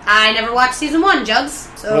 I never watched Season 1, Jugs.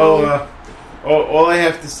 So... all I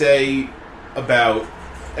have to say about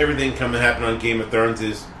everything coming to happen on Game of Thrones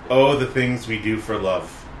is, the things we do for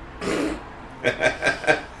love.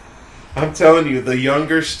 I'm telling you, the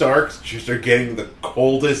younger Starks just are getting the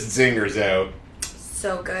coldest zingers out.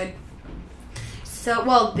 So good.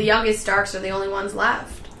 Well, the youngest Starks are the only ones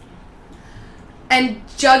left. And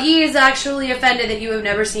Juggy is actually offended that you have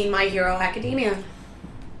never seen My Hero Academia.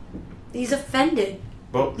 He's offended.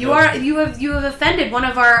 Well, you have offended one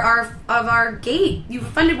of our gate. You've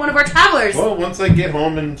offended one of our travelers. Well, once I get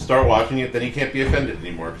home and start watching it, then he can't be offended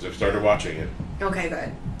anymore because I've started watching it. Okay,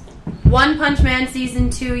 good. One Punch Man Season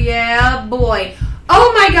 2, yeah, boy.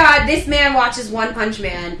 Oh my god, this man watches One Punch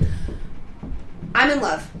Man. I'm in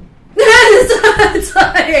love. It's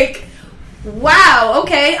like, wow,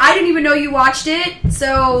 okay, I didn't even know you watched it,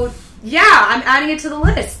 so, yeah, I'm adding it to the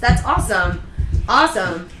list. That's awesome.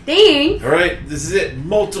 Awesome. Thanks. Alright, this is it.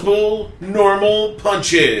 Multiple normal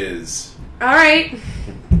punches. Alright.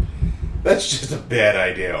 That's just a bad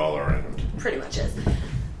idea all around. Pretty much is.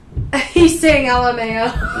 He's saying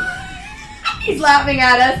LMAO. He's laughing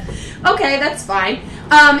at us. Okay, that's fine.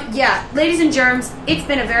 Yeah, ladies and germs, it's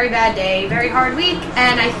been a very bad day, very hard week,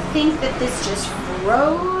 and I think that this just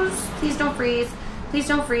froze. Please don't freeze. Please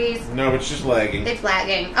don't freeze. No, it's just lagging. It's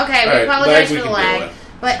lagging. Okay, we right, apologize lag for the we can deal lag.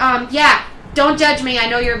 But, yeah, don't judge me. I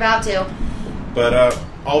know you're about to. But,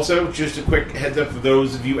 also, just a quick heads up for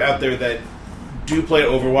those of you out there that do play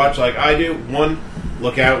Overwatch like I do. One,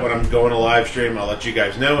 look out when I'm going to live stream. I'll let you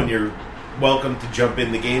guys know, and you're welcome to jump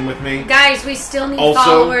in the game with me. Guys, we still need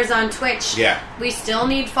followers on Twitch. Yeah. We still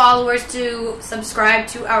need followers to subscribe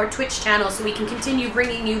to our Twitch channel so we can continue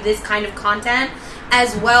bringing you this kind of content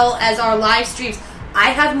as well as our live streams.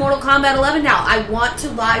 I have Mortal Kombat 11 now. I want to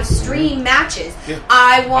live stream matches. Yeah.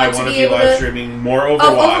 I want to be able to... live streaming more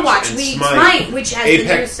Overwatch. Smite, which has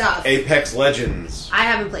the new stuff. Apex Legends. I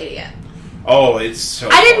haven't played it yet. Oh, it's so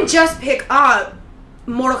I didn't fun. just pick up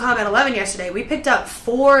Mortal Kombat 11 yesterday. We picked up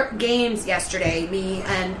 4 games yesterday, me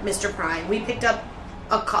and Mr. Prime. We picked up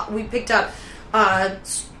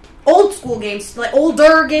old school games, like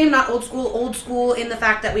older game, not old school in the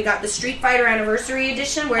fact that we got the Street Fighter Anniversary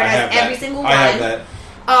Edition where it has every single one. I have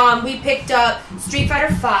that. We picked up Street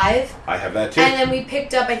Fighter 5. I have that too. And then we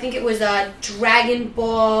picked up, I think it was Dragon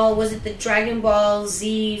Ball, was it the Dragon Ball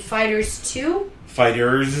Z Fighters 2?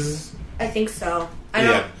 Fighters? I think so.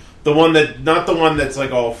 The one not the one that's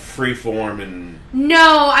like all freeform and...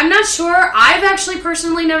 No, I'm not sure. I've actually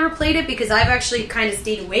personally never played it because I've actually kind of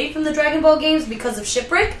stayed away from the Dragon Ball games because of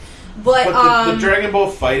Shipwreck. But the Dragon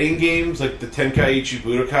Ball fighting games, like the Tenkaichi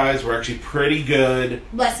Budokais, were actually pretty good.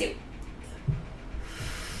 Bless you.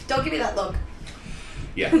 Don't give me that look.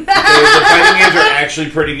 Yeah. The fighting games are actually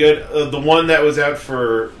pretty good. The one that was out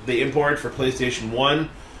for the import for PlayStation 1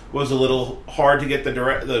 was a little hard to get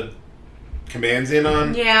the commands in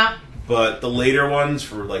on. Yeah. But the later ones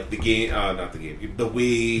for like the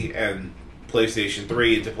Wii and PlayStation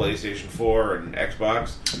 3 into PlayStation 4 and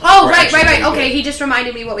Xbox. Oh, right. Okay, he just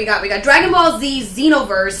reminded me what we got. We got Dragon Ball Z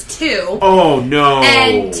Xenoverse 2. Oh, no.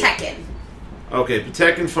 And Tekken. Okay, but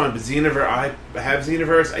Tekken's fun, but Xenoverse, I have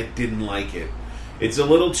Xenoverse, I didn't like it. It's a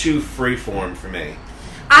little too freeform for me.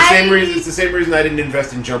 It's the same reason I didn't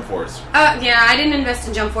invest in Jump Force. Yeah, I didn't invest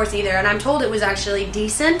in Jump Force either, and I'm told it was actually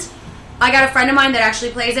decent. I got a friend of mine that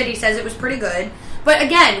actually plays it. He says it was pretty good. But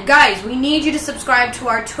again, guys, we need you to subscribe to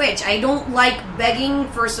our Twitch. I don't like begging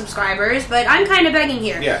for subscribers, but I'm kind of begging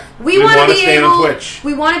here. Yeah, we want to stay on Twitch.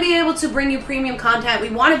 We want to be able to bring you premium content.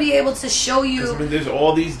 We want to be able to show you. I mean, there's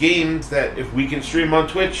all these games that if we can stream on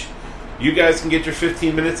Twitch, you guys can get your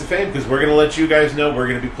 15 minutes of fame because we're going to let you guys know we're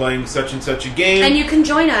going to be playing such and such a game. And you can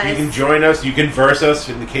join us. You can join us. You can verse us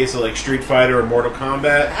in the case of like Street Fighter or Mortal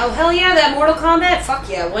Kombat. Oh, hell yeah, that Mortal Kombat? Fuck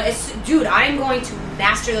yeah. Dude, I'm going to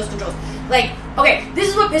master those controls. Like, okay, this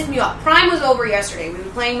is what pissed me off. Prime was over yesterday. We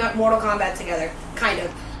were playing Mortal Kombat together, kind of.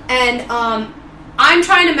 And I'm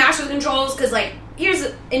trying to master the controls because, like, here's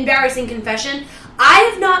an embarrassing confession.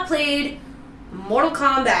 I have not played Mortal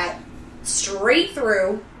Kombat straight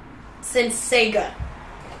through since Sega.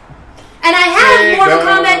 And I have Mortal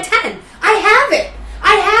Kombat 10. I have it.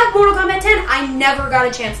 I have Mortal Kombat 10. I never got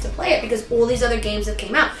a chance to play it because all these other games have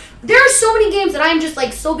came out. There are so many games that I'm just,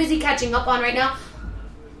 like, so busy catching up on right now.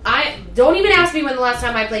 Don't even ask me when the last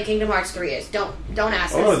time I played Kingdom Hearts 3 is. Don't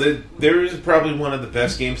ask us. Oh, there is probably one of the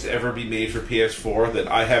best games to ever be made for PS4 that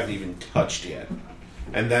I haven't even touched yet.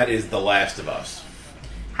 And that is The Last of Us.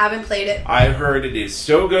 Haven't played it. I've heard it is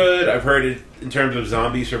so good. I've heard it in terms of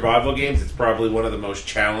zombie survival games. It's probably one of the most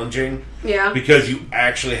challenging. Yeah. Because you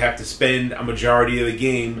actually have to spend a majority of the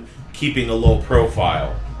game keeping a low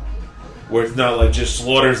profile. Where it's not like just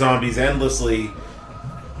slaughter zombies endlessly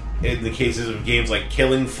in the cases of games like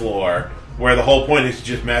Killing Floor, where the whole point is to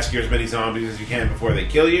just massacre as many zombies as you can before they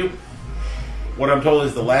kill you. What I'm told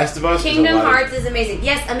is The Last of Us Kingdom Hearts is amazing.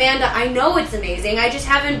 Yes, Amanda, I know it's amazing. I just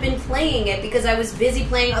haven't been playing it because I was busy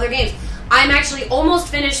playing other games. I'm actually almost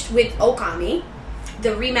finished with Okami, the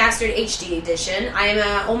remastered HD edition.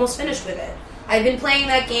 I'm almost finished with it. I've been playing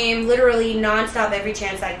that game literally nonstop every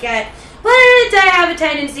chance I get, but I have a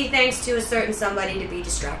tendency, thanks to a certain somebody, to be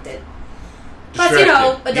distracted. Plus,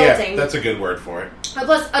 adulting. Yeah, that's a good word for it.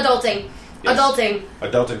 Plus, adulting. Yes. Adulting.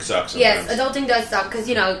 Adulting sucks sometimes. Yes, adulting does suck because,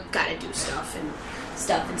 gotta do stuff and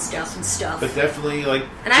stuff. But definitely, like...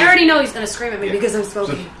 And I already know he's going to scream at me because I'm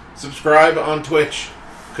smoking. Subscribe on Twitch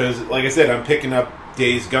because, like I said, I'm picking up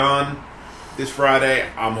Days Gone this Friday.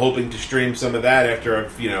 I'm hoping to stream some of that after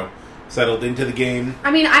I've, settled into the game.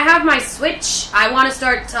 I mean, I have my Switch. I want to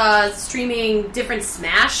start streaming different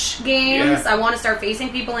Smash games. Yeah. I want to start facing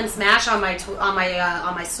people in Smash on my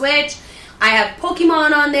Switch. I have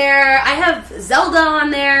Pokemon on there. I have Zelda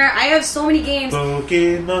on there. I have so many games.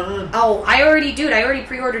 Pokemon. Oh, I already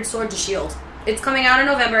pre-ordered Sword to Shield. It's coming out in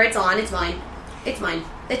November. It's on. It's mine.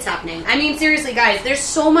 It's happening. I mean, seriously, guys, there's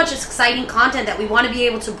so much exciting content that we want to be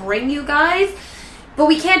able to bring you guys. But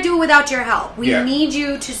we can't do it without your help. We need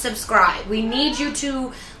you to subscribe. We need you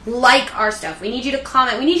to like our stuff. We need you to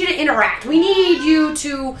comment. We need you to interact. We need you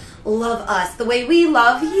to love us the way we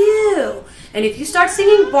love you. And if you start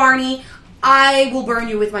singing Barney, I will burn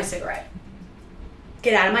you with my cigarette.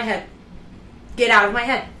 Get out of my head. Get out of my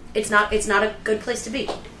head. It's not a good place to be.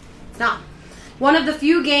 It's not. One of the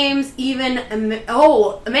few games even...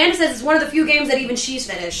 Amanda says it's one of the few games that even she's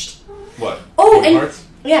finished. What? Kingdom Hearts?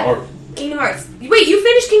 Yeah. Or Kingdom Hearts. Wait, you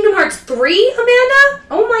finished Kingdom Hearts 3, Amanda?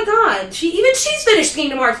 Oh my god. She's finished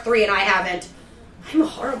Kingdom Hearts 3 and I haven't. I'm a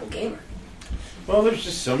horrible gamer. Well, there's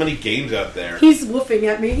just so many games out there. He's woofing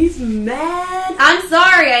at me. He's mad. I'm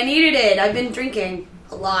sorry. I needed it. I've been drinking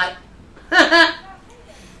a lot.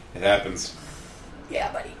 It happens.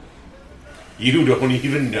 Yeah, buddy. You don't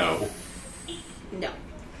even know. No.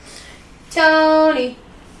 Tony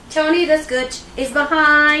the Scooch is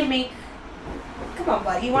behind me. Come on,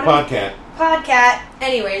 buddy. You want to Podcat. Podcat.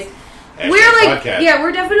 Anyways, Hashtag we're like, podcast. yeah,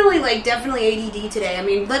 we're definitely ADD today. I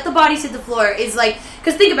mean, let the bodies hit the floor is like,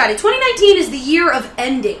 because think about it. 2019 is the year of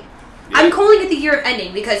ending. Yeah. I'm calling it the year of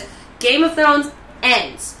ending because Game of Thrones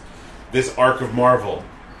ends. This arc of Marvel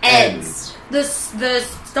Ends. The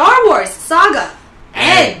Star Wars saga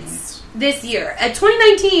ends this year.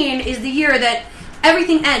 2019 is the year that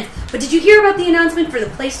everything ends. But did you hear about the announcement for the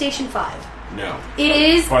PlayStation 5? No. It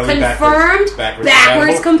is Finally confirmed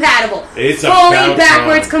backwards compatible. It's fully about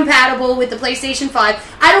backwards time. compatible with the PlayStation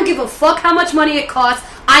 5. I don't give a fuck how much money it costs.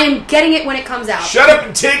 I am getting it when it comes out. Shut up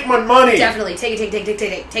and take my money. Definitely. Take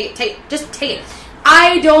it. Just take it.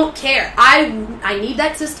 I don't care. I need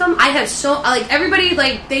that system. I have everybody,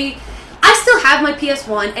 I still have my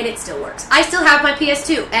PS1 and it still works. I still have my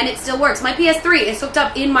PS2 and it still works. My PS3 is hooked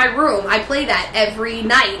up in my room. I play that every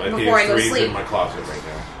night before I go to PS3 is sleep. in my closet right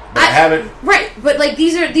now. But I have it. Right, but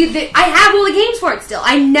these are I have all the games for it still.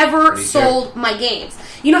 I never sold my games.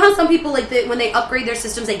 You know how some people when they upgrade their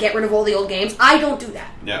systems, they get rid of all the old games? I don't do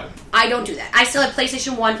that. No. I don't do that. I still have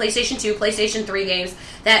PlayStation 1, PlayStation 2, PlayStation 3 games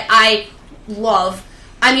that I love.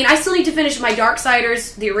 I mean, I still need to finish my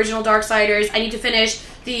Darksiders, the original Darksiders. I need to finish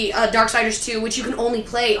the Darksiders 2, which you can only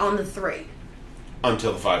play on the 3.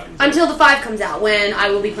 Until the 5 comes out. Until the 5 comes out, when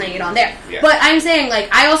I will be playing it on there. Yeah. But I'm saying,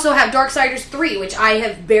 I also have Darksiders 3, which I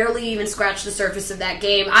have barely even scratched the surface of that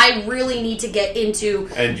game. I really need to get into...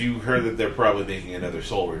 And you heard that they're probably making another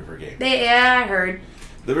Soul Reaper game. Yeah, I heard.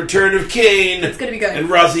 The Return of Cain. It's going to be good. And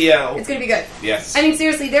Raziel. It's going to be good. Yes. I mean,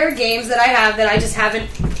 seriously, there are games that I have that I just haven't...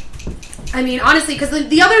 I mean, honestly, because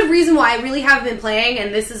the other reason why I really haven't been playing,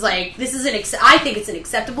 and I think it's an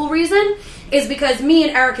acceptable reason, is because me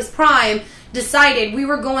and Ericus Prime decided we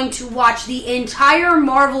were going to watch the entire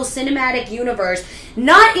Marvel Cinematic Universe,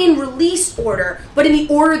 not in release order, but in the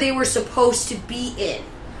order they were supposed to be in.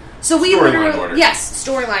 So we Storyline order. Yes,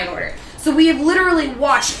 storyline order. So we have literally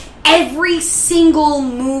watched every single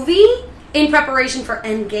movie in preparation for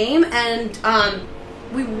Endgame, and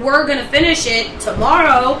we were going to finish it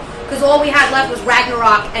tomorrow, because all we had left was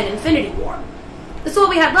Ragnarok and Infinity War. That's all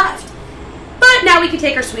we had left. But now we can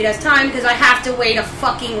take our sweet-ass time, because I have to wait a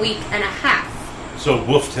fucking week and a half. So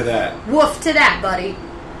woof to that. Woof to that, buddy.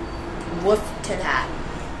 Woof to that.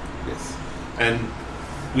 Yes. And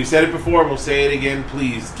we said it before, we'll say it again,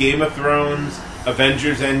 please. Game of Thrones,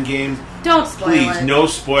 Avengers Endgame. Don't spoil please, it. no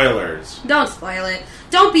spoilers. Don't spoil it.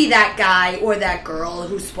 Don't be that guy or that girl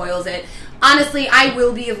who spoils it. Honestly, I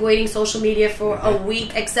will be avoiding social media for a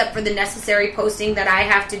week, except for the necessary posting that I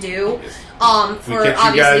have to do. If we For catch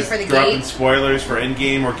obviously you guys for the dropping gate. spoilers for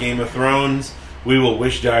Endgame or Game of Thrones, we will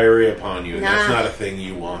wish diarrhea upon you. And that's Nah. not a thing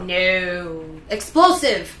you want. No.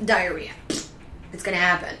 Explosive diarrhea. It's gonna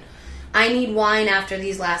happen. I need wine after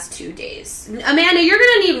these last 2 days. Amanda, you're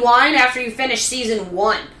gonna need wine after you finish season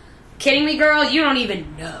 1. Kidding me, girl? You don't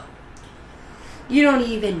even know. You don't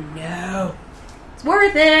even know. It's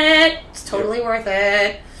worth it. It's totally worth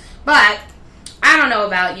it. But I don't know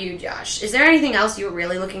about you, Josh. Is there anything else you were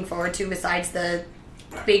really looking forward to besides the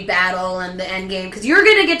big battle and the end game? Because you're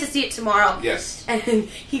going to get to see it tomorrow. Yes. And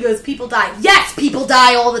he goes, people die. Yes, people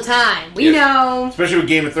die all the time. We know. Especially with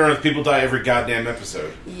Game of Thrones, people die every goddamn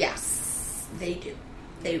episode. Yes, they do.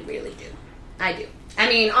 They really do. I do. I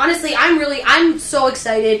mean, honestly, I'm so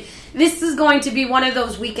excited. This is going to be one of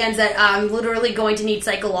those weekends that I'm literally going to need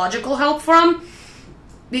psychological help from.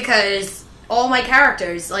 Because all my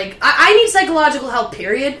characters, I need psychological help,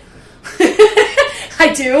 period.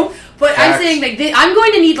 I do. But Facts. I'm saying, I'm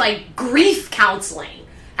going to need, grief counseling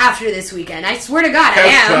after this weekend. I swear to God, I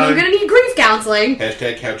am. time. I'm going to need grief counseling.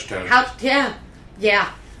 Hashtag couch time. Yeah.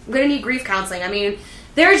 I'm going to need grief counseling. I mean,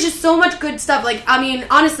 there's just so much good stuff.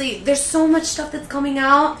 Honestly, there's so much stuff that's coming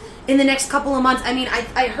out in the next couple of months. I mean,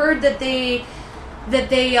 I heard that they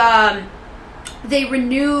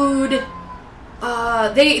renewed...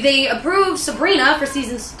 they approved Sabrina for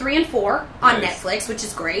seasons 3 and 4 on Netflix, which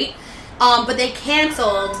is great. But they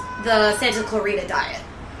canceled the Santa Clarita Diet.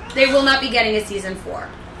 They will not be getting a season 4.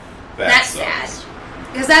 That's sad.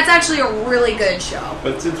 Because that's actually a really good show.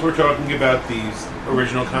 But since we're talking about these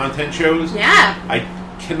original content shows, Yeah. I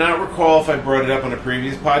cannot recall if I brought it up on a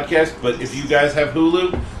previous podcast, but if you guys have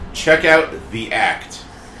Hulu, check out The Act.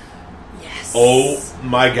 Yes. Oh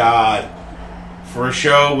my god. For a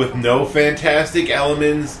show with no fantastic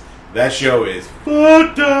elements, that show is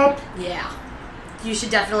fucked up. Yeah. You should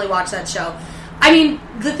definitely watch that show. I mean,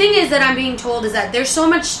 the thing is that I'm being told is that there's so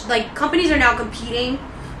much, like, companies are now competing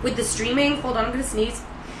with the streaming. Hold on, I'm going to sneeze.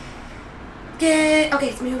 Okay,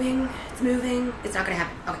 it's moving. It's moving. It's not going to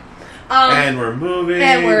happen. Okay. And we're moving.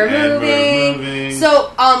 And we're moving.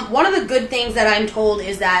 So, one of the good things that I'm told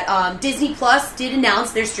is that Disney Plus did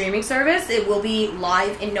announce their streaming service. It will be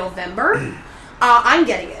live in November. I'm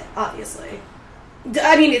getting it, obviously.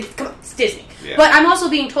 I mean, it's Disney. Yeah. But I'm also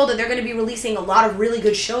being told that they're going to be releasing a lot of really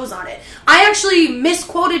good shows on it. I actually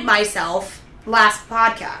misquoted myself last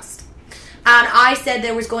podcast. And I said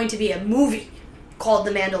there was going to be a movie called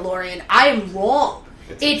The Mandalorian. I am wrong.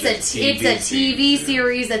 It's a TV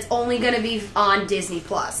series that's only going to be on Disney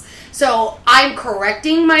Plus. So I'm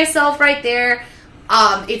correcting myself right there.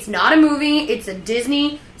 It's not a movie. It's a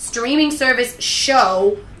Disney streaming service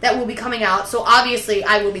show that will be coming out. So obviously,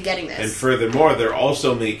 I will be getting this. And furthermore, they're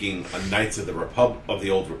also making a Knights of the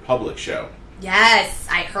Old Republic show. Yes,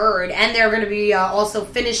 I heard, and they're going to be also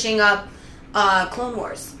finishing up Clone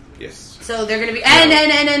Wars. Yes. So they're going to be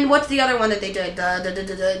and what's the other one that they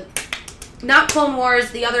did? Not Clone Wars,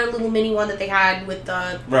 the other little mini one that they had with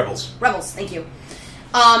the Rebels. Rebels, thank you.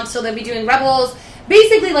 So they'll be doing Rebels.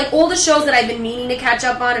 Basically, like, all the shows that I've been meaning to catch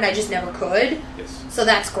up on and I just never could. Yes. So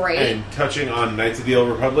that's great. And touching on Knights of the Old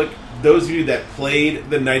Republic, those of you that played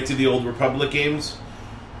the Knights of the Old Republic games...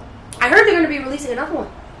 I heard they're going to be releasing another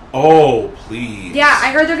one. Oh, please. Yeah,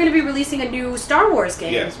 I heard they're going to be releasing a new Star Wars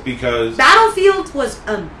game. Yes, because... Battlefield was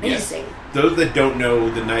amazing. Yes. Those that don't know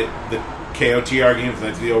the KOTR games,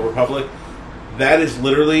 Knights of the Old Republic, that is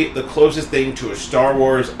literally the closest thing to a Star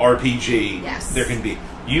Wars RPG there can be.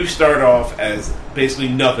 You start off as basically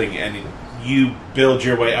nothing, and you build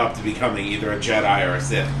your way up to becoming either a Jedi or a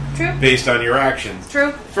Sith. True. Based on your actions.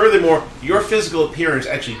 True. Furthermore, your physical appearance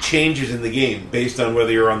actually changes in the game based on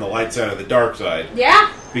whether you're on the light side or the dark side.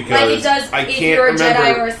 Yeah. Because like it does if you're a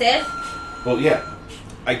Jedi or a Sith. Well, yeah.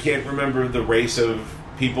 I can't remember the race of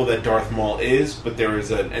people that Darth Maul is, but there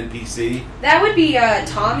is an NPC. That would be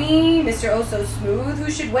Tommy, Mr. Oh So Smooth,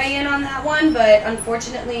 who should weigh in on that one, but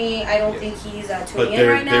unfortunately, I don't think he's tuning in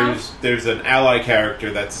right now. There's an ally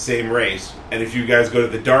character that's the same race, and if you guys go to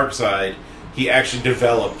the dark side, he actually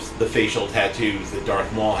develops the facial tattoos that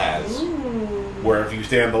Darth Maul has. Ooh. Where if you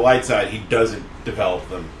stay on the light side, he doesn't develop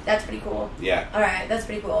them. That's pretty cool. Yeah. Alright, that's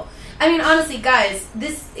pretty cool. I mean, honestly, guys,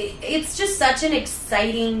 it's just such an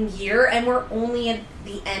exciting year, and we're only at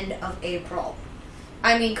the end of April.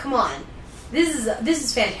 I mean, come on. This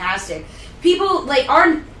is fantastic. People, like,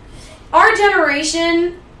 our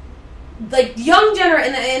generation, like, young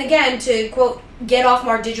generation, and again, to quote, get off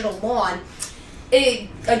our digital lawn,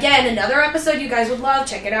 again, another episode you guys would love,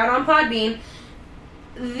 check it out on Podbean.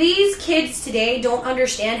 These kids today don't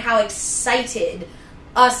understand how excited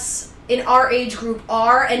us in our age group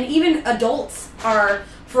are, and even adults are,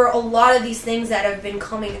 for a lot of these things that have been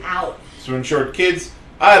coming out. So in short, kids,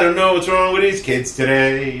 I don't know what's wrong with these kids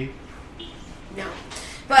today. No.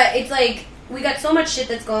 But it's like, we got so much shit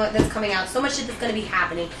that's coming out, so much shit that's going to be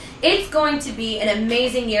happening. It's going to be an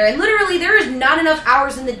amazing year, and literally there is not enough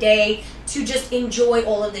hours in the day to just enjoy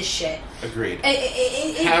all of this shit. Agreed.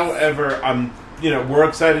 However, we're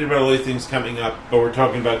excited about all these things coming up, but we're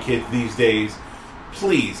talking about kids these days.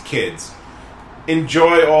 Please, kids,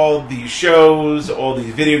 enjoy all these shows, all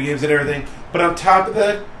these video games and everything, but on top of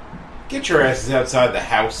that, get your asses outside the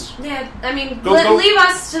house. Yeah, I mean, Go. leave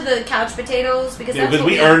us to the couch potatoes, because that's what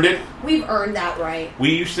we earned it. We've earned that right.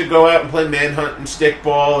 We used to go out and play manhunt and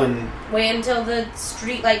stickball and... Wait until the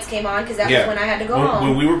street lights came on, because that was when I had to go home.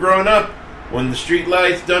 When we were growing up, when the street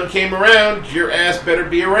lights done came around, your ass better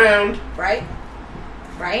be around. Right?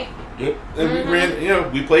 Right? Yep.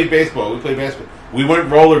 And we played baseball, we played basketball. We went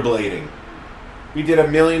rollerblading. We did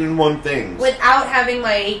 1,000,001 things. Without having,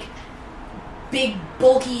 like, big,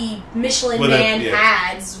 bulky Michelin Man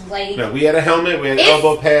pads. Like, no, we had a helmet, we had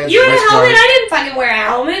elbow pads. You had a helmet? I didn't fucking wear a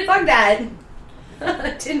helmet. Fuck that.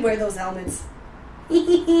 I didn't wear those helmets.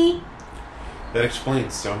 That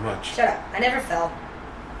explains so much. Shut up. I never fell.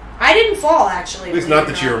 I didn't fall, actually. At least not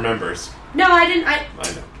that she remembers. No, I didn't. I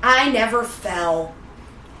know. I never fell.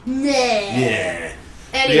 Nah. Yeah.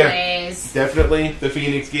 Anyways. Yeah, definitely, the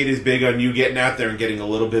Feinics Gate is big on you getting out there and getting a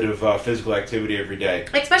little bit of physical activity every day.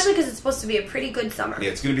 Especially because it's supposed to be a pretty good summer. Yeah,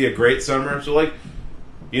 it's going to be a great summer. So, like,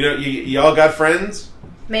 y'all got friends?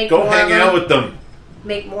 Go hang out with them.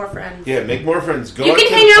 Make more friends. Yeah, make more friends. You can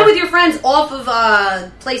hang out with your friends off of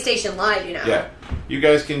PlayStation Live, Yeah. You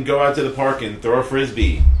guys can go out to the park and throw a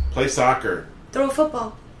frisbee, play soccer. Throw a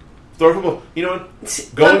football. You know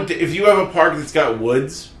what? If you have a park that's got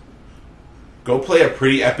woods... Go play a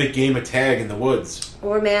pretty epic game of tag in the woods.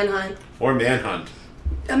 Or manhunt.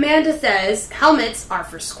 Amanda says helmets are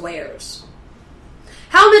for squares.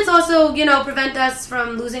 Helmets also, prevent us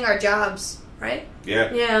from losing our jobs, right?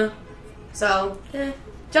 Yeah. Yeah. So,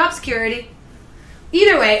 job security.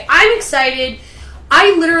 Either way, I'm excited.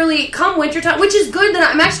 I literally, come wintertime, which is good that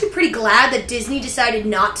I'm actually pretty glad that Disney decided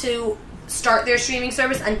not to start their streaming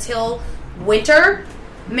service until winter,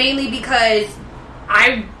 mainly because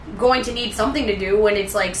I'm going to need something to do when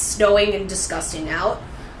it's like snowing and disgusting out.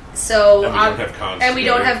 So and we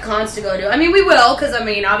don't have cons to go to. I mean, we will, because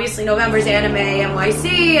obviously November's Anime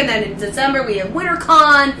NYC, and then in December we have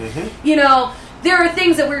WinterCon. Mm-hmm. There are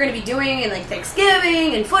things that we're going to be doing in like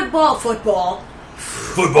Thanksgiving and football.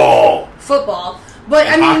 But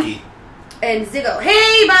and hockey. And Ziggo.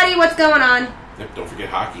 Hey, buddy, what's going on? Yep, don't forget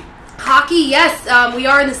hockey. Hockey, yes. We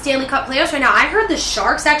are in the Stanley Cup playoffs right now. I heard the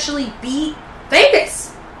Sharks actually beat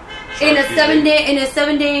Vegas in a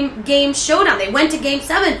 7-day game showdown. They went to Game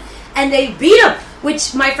 7 and they beat them.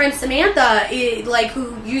 Which my friend Samantha,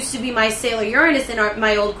 who used to be my Sailor Uranus in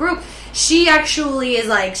my old group, she actually is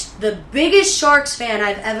like the biggest Sharks fan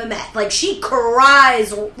I've ever met. Like, she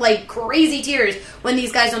cries like crazy tears when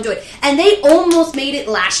these guys don't do it. And they almost made it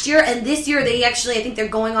last year, and this year they actually, I think they're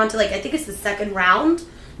going on to I think it's the second round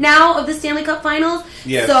now of the Stanley Cup Finals.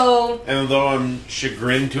 Yes. So, and although I'm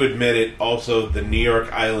chagrined to admit it, also the New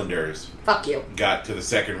York Islanders fuck you. got to the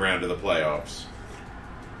second round of the playoffs.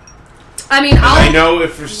 I know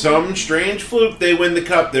if for some strange fluke they win the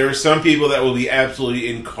cup, there are some people that will be absolutely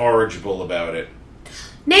incorrigible about it.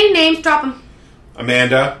 Name names, drop them.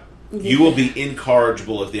 Amanda, you will be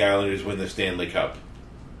incorrigible if the Islanders win the Stanley Cup.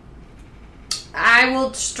 I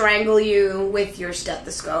will strangle you with your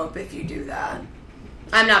stethoscope if you do that.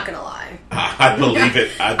 I'm not gonna lie. I believe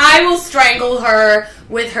it. I will strangle her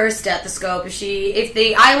with her stethoscope if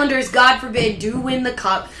the Islanders, God forbid, do win the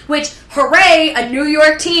cup. Which, hooray! A New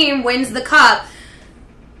York team wins the cup,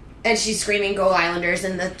 and she's screaming "Go Islanders"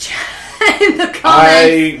 in the in the comments.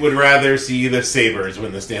 I would rather see the Sabres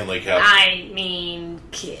win the Stanley Cup.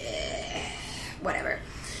 Whatever.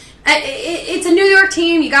 It's a New York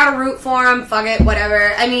team. You gotta root for them. Fuck it. Whatever.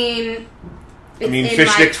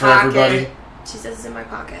 Fish sticks for everybody. She says it's in my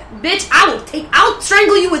pocket. Bitch, I'll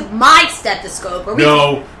strangle you with my stethoscope.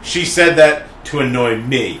 No, she said that to annoy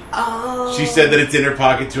me. Oh. She said that it's in her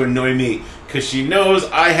pocket to annoy me. Because she knows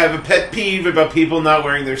I have a pet peeve about people not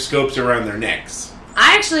wearing their scopes around their necks.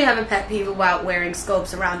 I actually have a pet peeve about wearing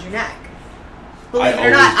scopes around your neck. Believe it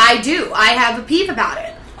or not, I do. I have a peeve about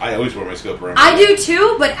it. I always wear my scope around my neck. I do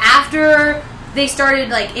too, but after they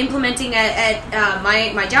started implementing at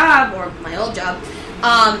my job, or my old job,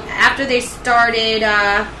 after they started,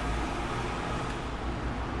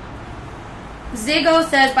 Ziggo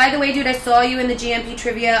says, by the way, dude, I saw you in the GMP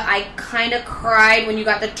trivia. I kind of cried when you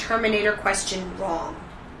got the Terminator question wrong.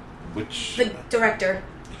 Which? The director.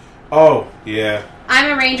 Oh, yeah. I'm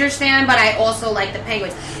a Rangers fan, but I also like the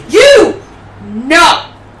Penguins. You!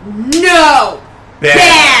 No!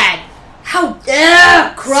 Bad! How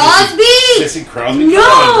dare Crosby? Sissy Crosby?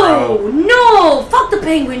 No! Fuck the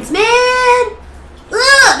Penguins, man!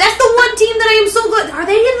 Ugh, that's the one team that I am so good. Are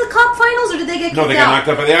they in the Cup Finals, or did they get kicked out? No, they got knocked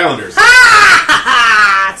out by the Islanders.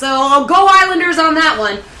 So I'll go Islanders on that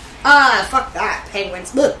one. Fuck that,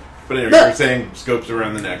 Penguins. Look. But anyway, you're saying scopes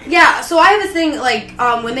around the neck. Yeah, so I have a thing,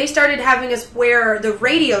 when they started having us wear the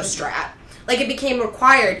radio strap, it became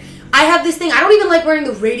required. I have this thing, I don't even like wearing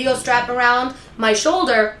the radio strap around my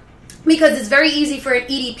shoulder, because it's very easy for an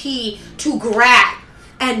EDP to grab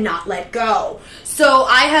and not let go. So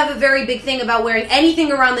I have a very big thing about wearing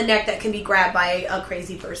anything around the neck that can be grabbed by a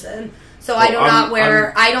crazy person. So I do not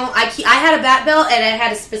wear. I had a bat belt, and I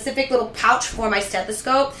had a specific little pouch for my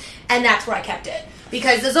stethoscope, and that's where I kept it.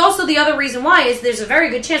 Because there's also the other reason why is there's a very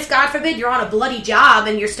good chance, God forbid, you're on a bloody job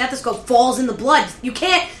and your stethoscope falls in the blood. You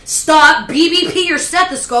can't stop BBP your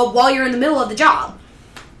stethoscope while you're in the middle of the job.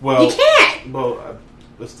 Well, you can't. Well,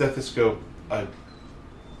 the stethoscope,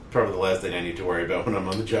 probably the last thing I need to worry about when I'm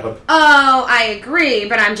on the job. Oh, I agree,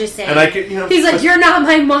 but I'm just saying. And I could, he's like, you're not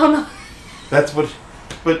my mama. That's what.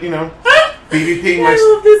 But BBPing I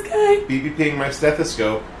love this guy. BBPing my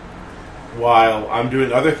stethoscope while I'm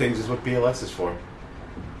doing other things is what BLS is for.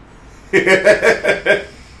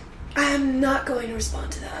 I'm not going to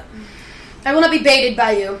respond to that. I will not be baited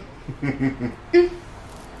by you.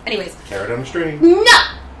 Anyways. Carrot on a string.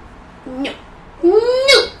 No.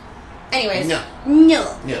 Anyways. No.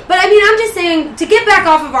 But I'm just saying, to get back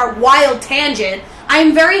off of our wild tangent,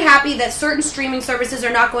 I'm very happy that certain streaming services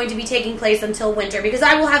are not going to be taking place until winter, because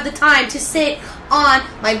I will have the time to sit on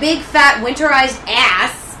my big fat winterized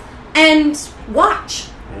ass and watch.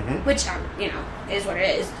 Mm-hmm. Which, is what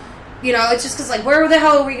it is. You know, it's just because, like, where the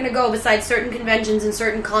hell are we going to go besides certain conventions and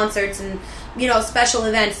certain concerts and, you know, special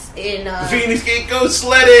events in... Phoenix Gate go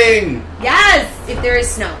sledding! Yes! If there is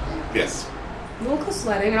snow. Yes. We'll go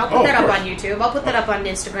sledding, and I'll put that up on YouTube. I'll put that up on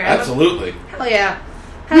Instagram. Absolutely. Hell yeah.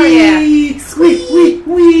 Hell yeah. Squeak, wee,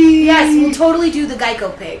 wee. Yes, we'll totally do the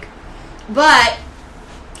Geico pig. But...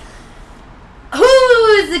 who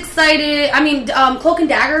is excited? I mean, Cloak and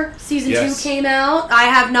Dagger Season 2 came out. I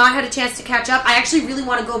have not had a chance to catch up. I actually really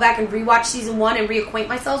want to go back and rewatch Season 1 and reacquaint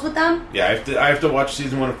myself with them. Yeah, I have to watch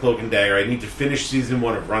Season 1 of Cloak and Dagger. I need to finish Season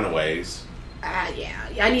 1 of Runaways. Yeah,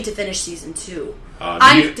 I need to finish Season 2. I'm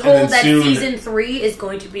I'm told that Season 3 is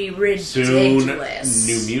going to be ridiculous.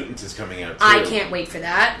 Soon, New Mutants is coming out, too. I can't wait for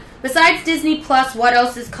that. Besides Disney Plus, what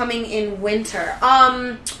else is coming in winter?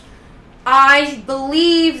 I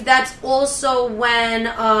believe that's also when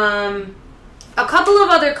a couple of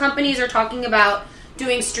other companies are talking about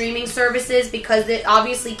doing streaming services because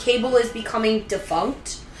obviously cable is becoming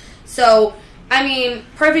defunct. So, I mean,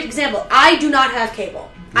 perfect example. I do not have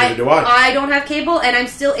cable. Neither do I. I don't have cable, and I'm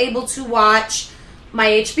still able to watch my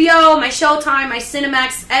HBO, my Showtime, my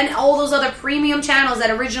Cinemax, and all those other premium channels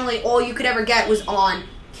that originally all you could ever get was on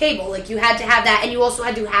cable. Like, you had to have that, and you also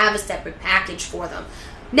had to have a separate package for them.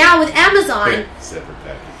 Now with Amazon, separate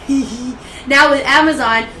package. Now with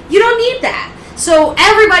Amazon, you don't need that. So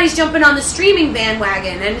everybody's jumping on the streaming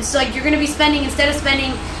bandwagon, and it's like you're going to be spending, instead of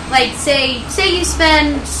spending, like, say you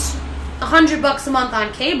spend $100 a month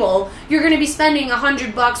on cable, you're going to be spending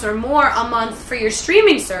 $100 or more a month for your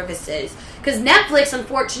streaming services. Because Netflix,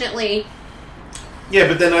 unfortunately... Yeah,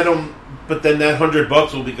 but then But then that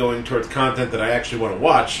 $100 will be going towards content that I actually want to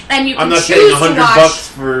watch. And you can I'm not choose getting $100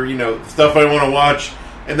 for, you know, stuff I want to watch.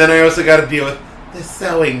 And then I also got to deal with the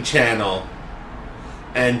sewing channel.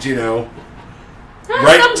 And, you know,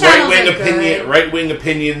 right wing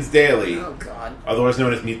opinions daily. Oh, God. Otherwise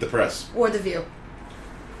known as Meet the Press. Or The View.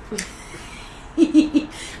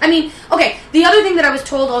 I mean, okay, the other thing that I was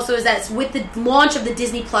told also is that with the launch of the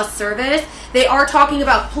Disney Plus service, they are talking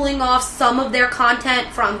about pulling off some of their content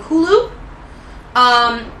from Hulu.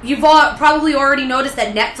 You've probably already noticed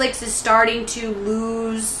that Netflix is starting to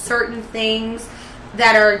lose certain things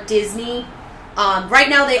that are Disney. Right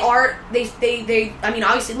now they I mean,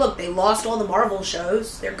 obviously, look, they lost all the Marvel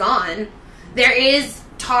shows. They're gone. There is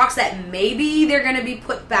talks that maybe they're going to be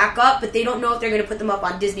put back up, but they don't know if they're going to put them up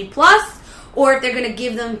on Disney Plus or if they're going to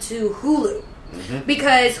give them to Hulu. Mm-hmm.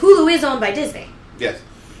 Because Hulu is owned by Disney. Yes.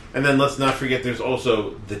 And then let's not forget there's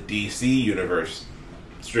also the DC Universe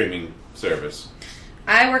streaming service.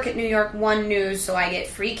 I work at New York One News, so I get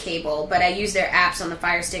free cable, but I use their apps on the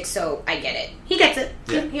Fire Stick, so I get it. He gets it.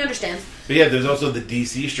 Yeah. He understands. But yeah, there's also the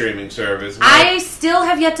DC streaming service. I still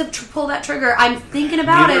have yet to pull that trigger. I'm thinking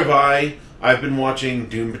about it. Neither have I. I've been watching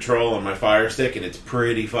Doom Patrol on my Fire Stick, and it's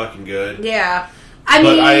pretty fucking good. Yeah. I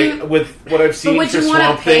mean... with what I've seen for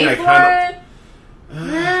Swamp Thing, I kind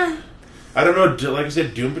of... I don't know. Like I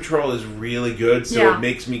said, Doom Patrol is really good, so it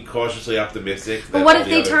makes me cautiously optimistic. But what if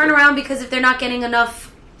they turn around because if they're not getting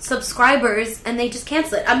enough subscribers and they just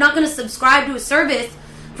cancel it? I'm not going to subscribe to a service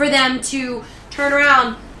for them to turn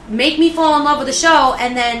around, make me fall in love with a show,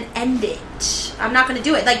 and then end it. I'm not going to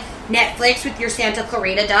do it. Like Netflix with your Santa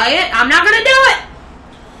Clarita Diet, I'm not going to do it.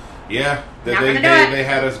 Yeah, they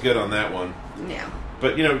had us good on that one. Yeah.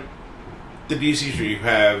 But, you know, the DC show, you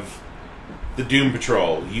have the Doom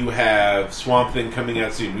Patrol, you have Swamp Thing coming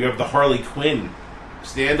out soon, you have the Harley Quinn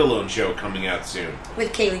standalone show coming out soon.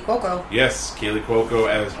 With Kaylee Cuoco. Yes, Kaylee Cuoco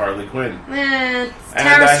as Harley Quinn. It's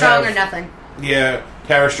Tara Strong or nothing. Yeah,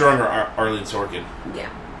 Tara Strong or Arlene Sorkin. Yeah.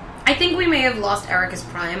 I think we may have lost Erica's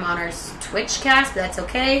Prime on our Twitch cast, but that's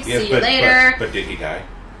okay. Yes, See you later. But did he die?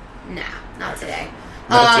 Nah, not today.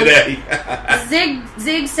 Not today.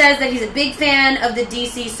 Zig says that he's a big fan of the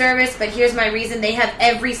DC service, but here's my reason. They have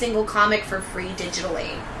every single comic for free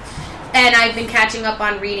digitally. And I've been catching up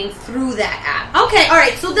on reading through that app. Okay,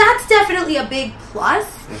 alright, so that's definitely a big plus.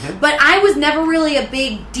 Mm-hmm. But I was never really a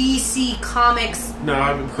big DC Comics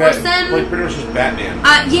person. Like pretty much just Batman.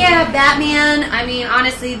 Yeah, Batman. I mean,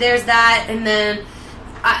 honestly, there's that. And then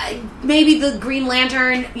maybe the Green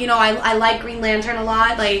Lantern. You know, I like Green Lantern a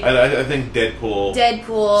lot. Like I think Deadpool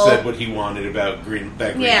said what he wanted about that Green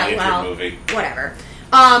Lantern movie. Whatever.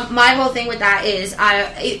 My whole thing with that is,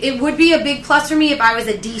 it would be a big plus for me if I was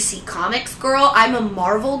a DC Comics girl. I'm a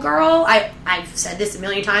Marvel girl. I've said this a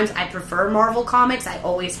million times. I prefer Marvel Comics. I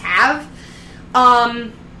always have.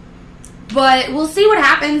 But we'll see what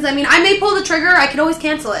happens. I mean, I may pull the trigger. I could always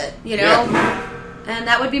cancel it, you know? Yeah. And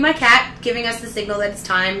that would be my cat giving us the signal that it's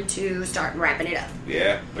time to start wrapping it up.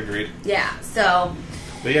 Yeah, agreed. Yeah, so...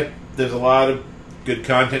 But yeah, there's a lot of good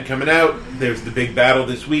content coming out. There's the big battle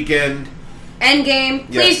this weekend.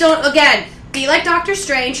 Endgame. Please don't, again, be like Doctor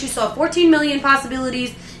Strange, who saw 14 million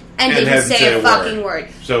possibilities and didn't say a fucking word.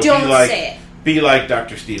 So don't say it. Be like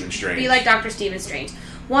Dr. Stephen Strange. Be like Dr. Stephen Strange.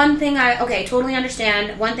 One thing totally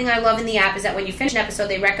understand. One thing I love in the app is that when you finish an episode,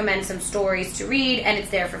 they recommend some stories to read, and it's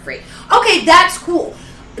there for free. Okay, that's cool.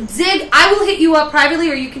 Zig, I will hit you up privately,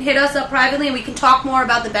 or you can hit us up privately, and we can talk more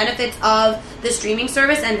about the benefits of the streaming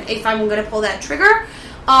service, and if I'm going to pull that trigger.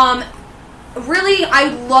 Really,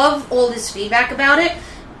 I love all this feedback about it.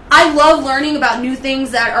 I love learning about new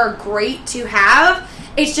things that are great to have.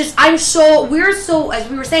 It's just, we're so, as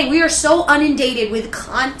we were saying, we are so inundated with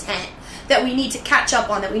content that we need to catch up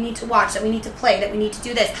on, that we need to watch, that we need to play, that we need to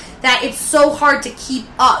do this, that it's so hard to keep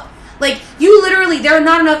up. Like, you literally, there are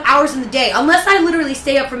not enough hours in the day. Unless I literally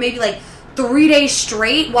stay up for maybe, 3 days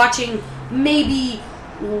straight watching maybe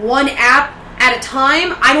one app at a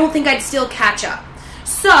time, I don't think I'd still catch up.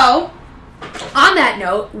 So, on that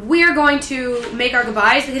note, we're going to make our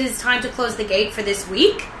goodbyes. It is time to close the gate for this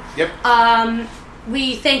week. Yep.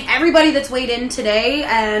 We thank everybody that's weighed in today,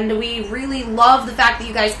 and we really love the fact that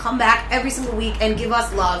you guys come back every single week and give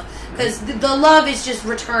us love, because the love is just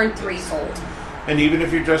returned threefold. And even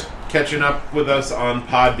if you're just catching up with us on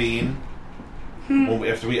Podbean,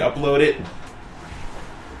 after we upload it,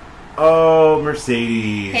 oh,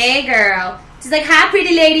 Mercedes. Hey, girl. She's like, hi,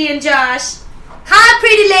 pretty lady, and Josh. Hi,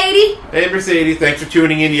 pretty lady. Hey, Mercedes. Thanks for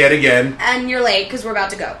tuning in yet again. And you're late, because we're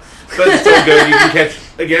about to go. But it's still good. You can catch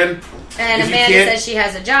again. And Amanda says she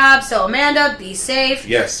has a job, so Amanda, be safe.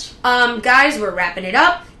 Yes. Guys, we're wrapping it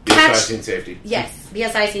up. BSI scene safety. Yes,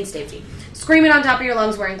 BSI scene safety. Scream it on top of your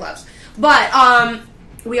lungs wearing gloves. But,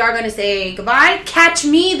 we are going to say goodbye. Catch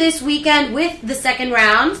me this weekend with the second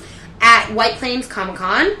round at White Plains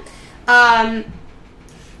Comic-Con.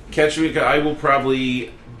 Catch me. I will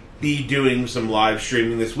probably be doing some live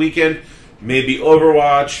streaming this weekend. Maybe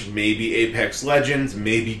Overwatch, maybe Apex Legends,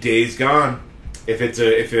 maybe Days Gone.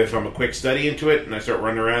 If I'm a quick study into it and I start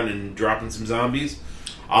running around and dropping some zombies,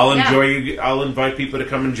 I'll invite people to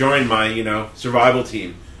come and join my survival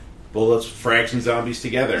team. Well, let's frag some zombies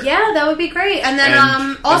together. Yeah, that would be great. And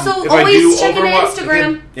then also always check in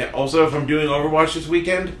Instagram. Again, also, if I'm doing Overwatch this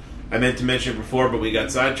weekend, I meant to mention it before, but we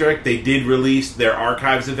got sidetracked. They did release their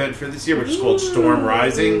archives event for this year, which is called Storm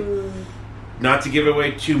Rising. Not to give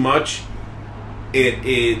away too much,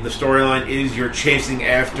 the storyline is you're chasing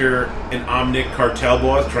after an Omnic cartel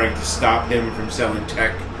boss, trying to stop him from selling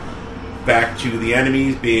tech back to the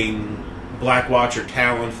enemies, being Blackwatch or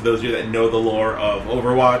Talon, for those of you that know the lore of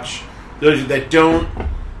Overwatch. Those of you that don't,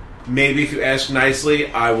 maybe if you ask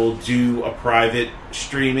nicely, I will do a private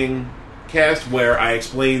streaming cast where I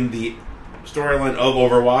explain the storyline of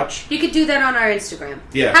Overwatch. You could do that on our Instagram.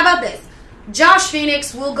 Yeah. How about this? Josh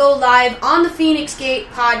Feinics will go live on the Feinics Gate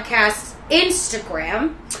podcast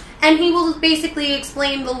Instagram, and he will basically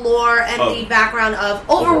explain the lore and the background of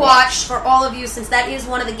Overwatch for all of you, since that is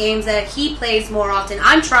one of the games that he plays more often.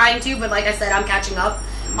 I'm trying to, but like I said, I'm catching up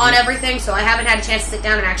on everything, so I haven't had a chance to sit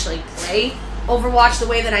down and actually play Overwatch the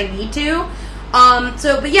way that I need to.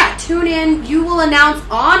 But yeah, tune in. You will announce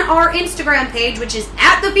on our Instagram page, which is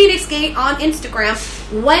at the Feinics Gate on Instagram,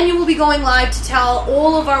 when you will be going live to tell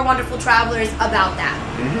all of our wonderful travelers about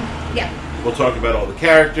that. Mm-hmm. Yeah. We'll talk about all the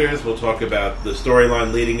characters. We'll talk about the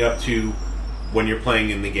storyline leading up to when you're playing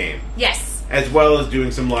in the game. Yes. As well as doing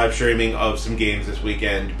some live streaming of some games this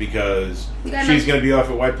weekend, because she's going to be off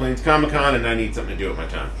at White Plains Comic-Con and I need something to do with my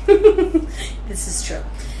time. This is true.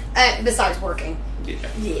 Besides working.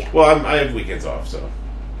 Yeah. Well, I have weekends off, so.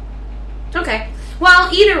 Okay.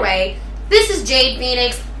 Well, either way, this is Jade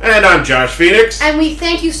Feinics. And I'm Josh Feinics. And we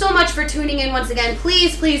thank you so much for tuning in once again.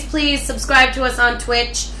 Please, please, please subscribe to us on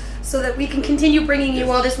Twitch so that we can continue bringing you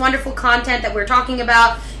all this wonderful content that we're talking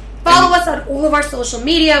about. Follow us on all of our social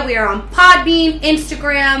media. We are on Podbean,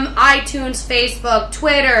 Instagram, iTunes, Facebook,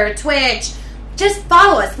 Twitter, Twitch. Just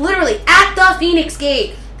follow us, literally, at the Feinics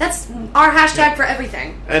Gate. That's our hashtag for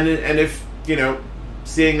everything. And if,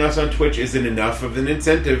 seeing us on Twitch isn't enough of an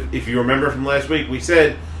incentive, if you remember from last week, we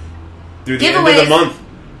said through the end of the month,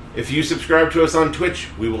 if you subscribe to us on Twitch,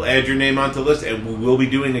 we will add your name onto the list, and we will be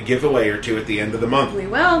doing a giveaway or two at the end of the month. We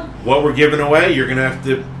will. What we're giving away, you're going to have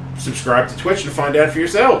to subscribe to Twitch and find out for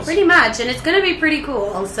yourselves. Pretty much, and it's going to be pretty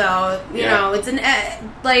cool. So, you know, it's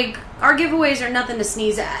our giveaways are nothing to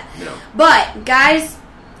sneeze at. No. But, guys,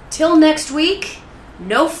 till next week,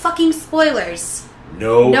 no fucking spoilers.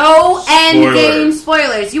 No end game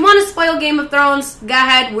spoilers. You want to spoil Game of Thrones? Go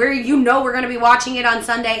ahead. We're going to be watching it on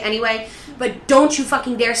Sunday anyway. But don't you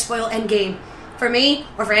fucking dare spoil Endgame for me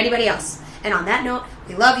or for anybody else. And on that note,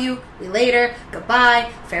 we love you. We later.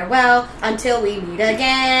 Goodbye. Farewell. Until we meet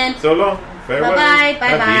again. So long. Farewell. Bye-bye.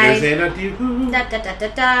 Bye-bye. Auf Wiedersehen. Adieu. Da da da da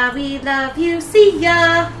da. We love you. See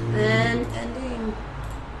ya. And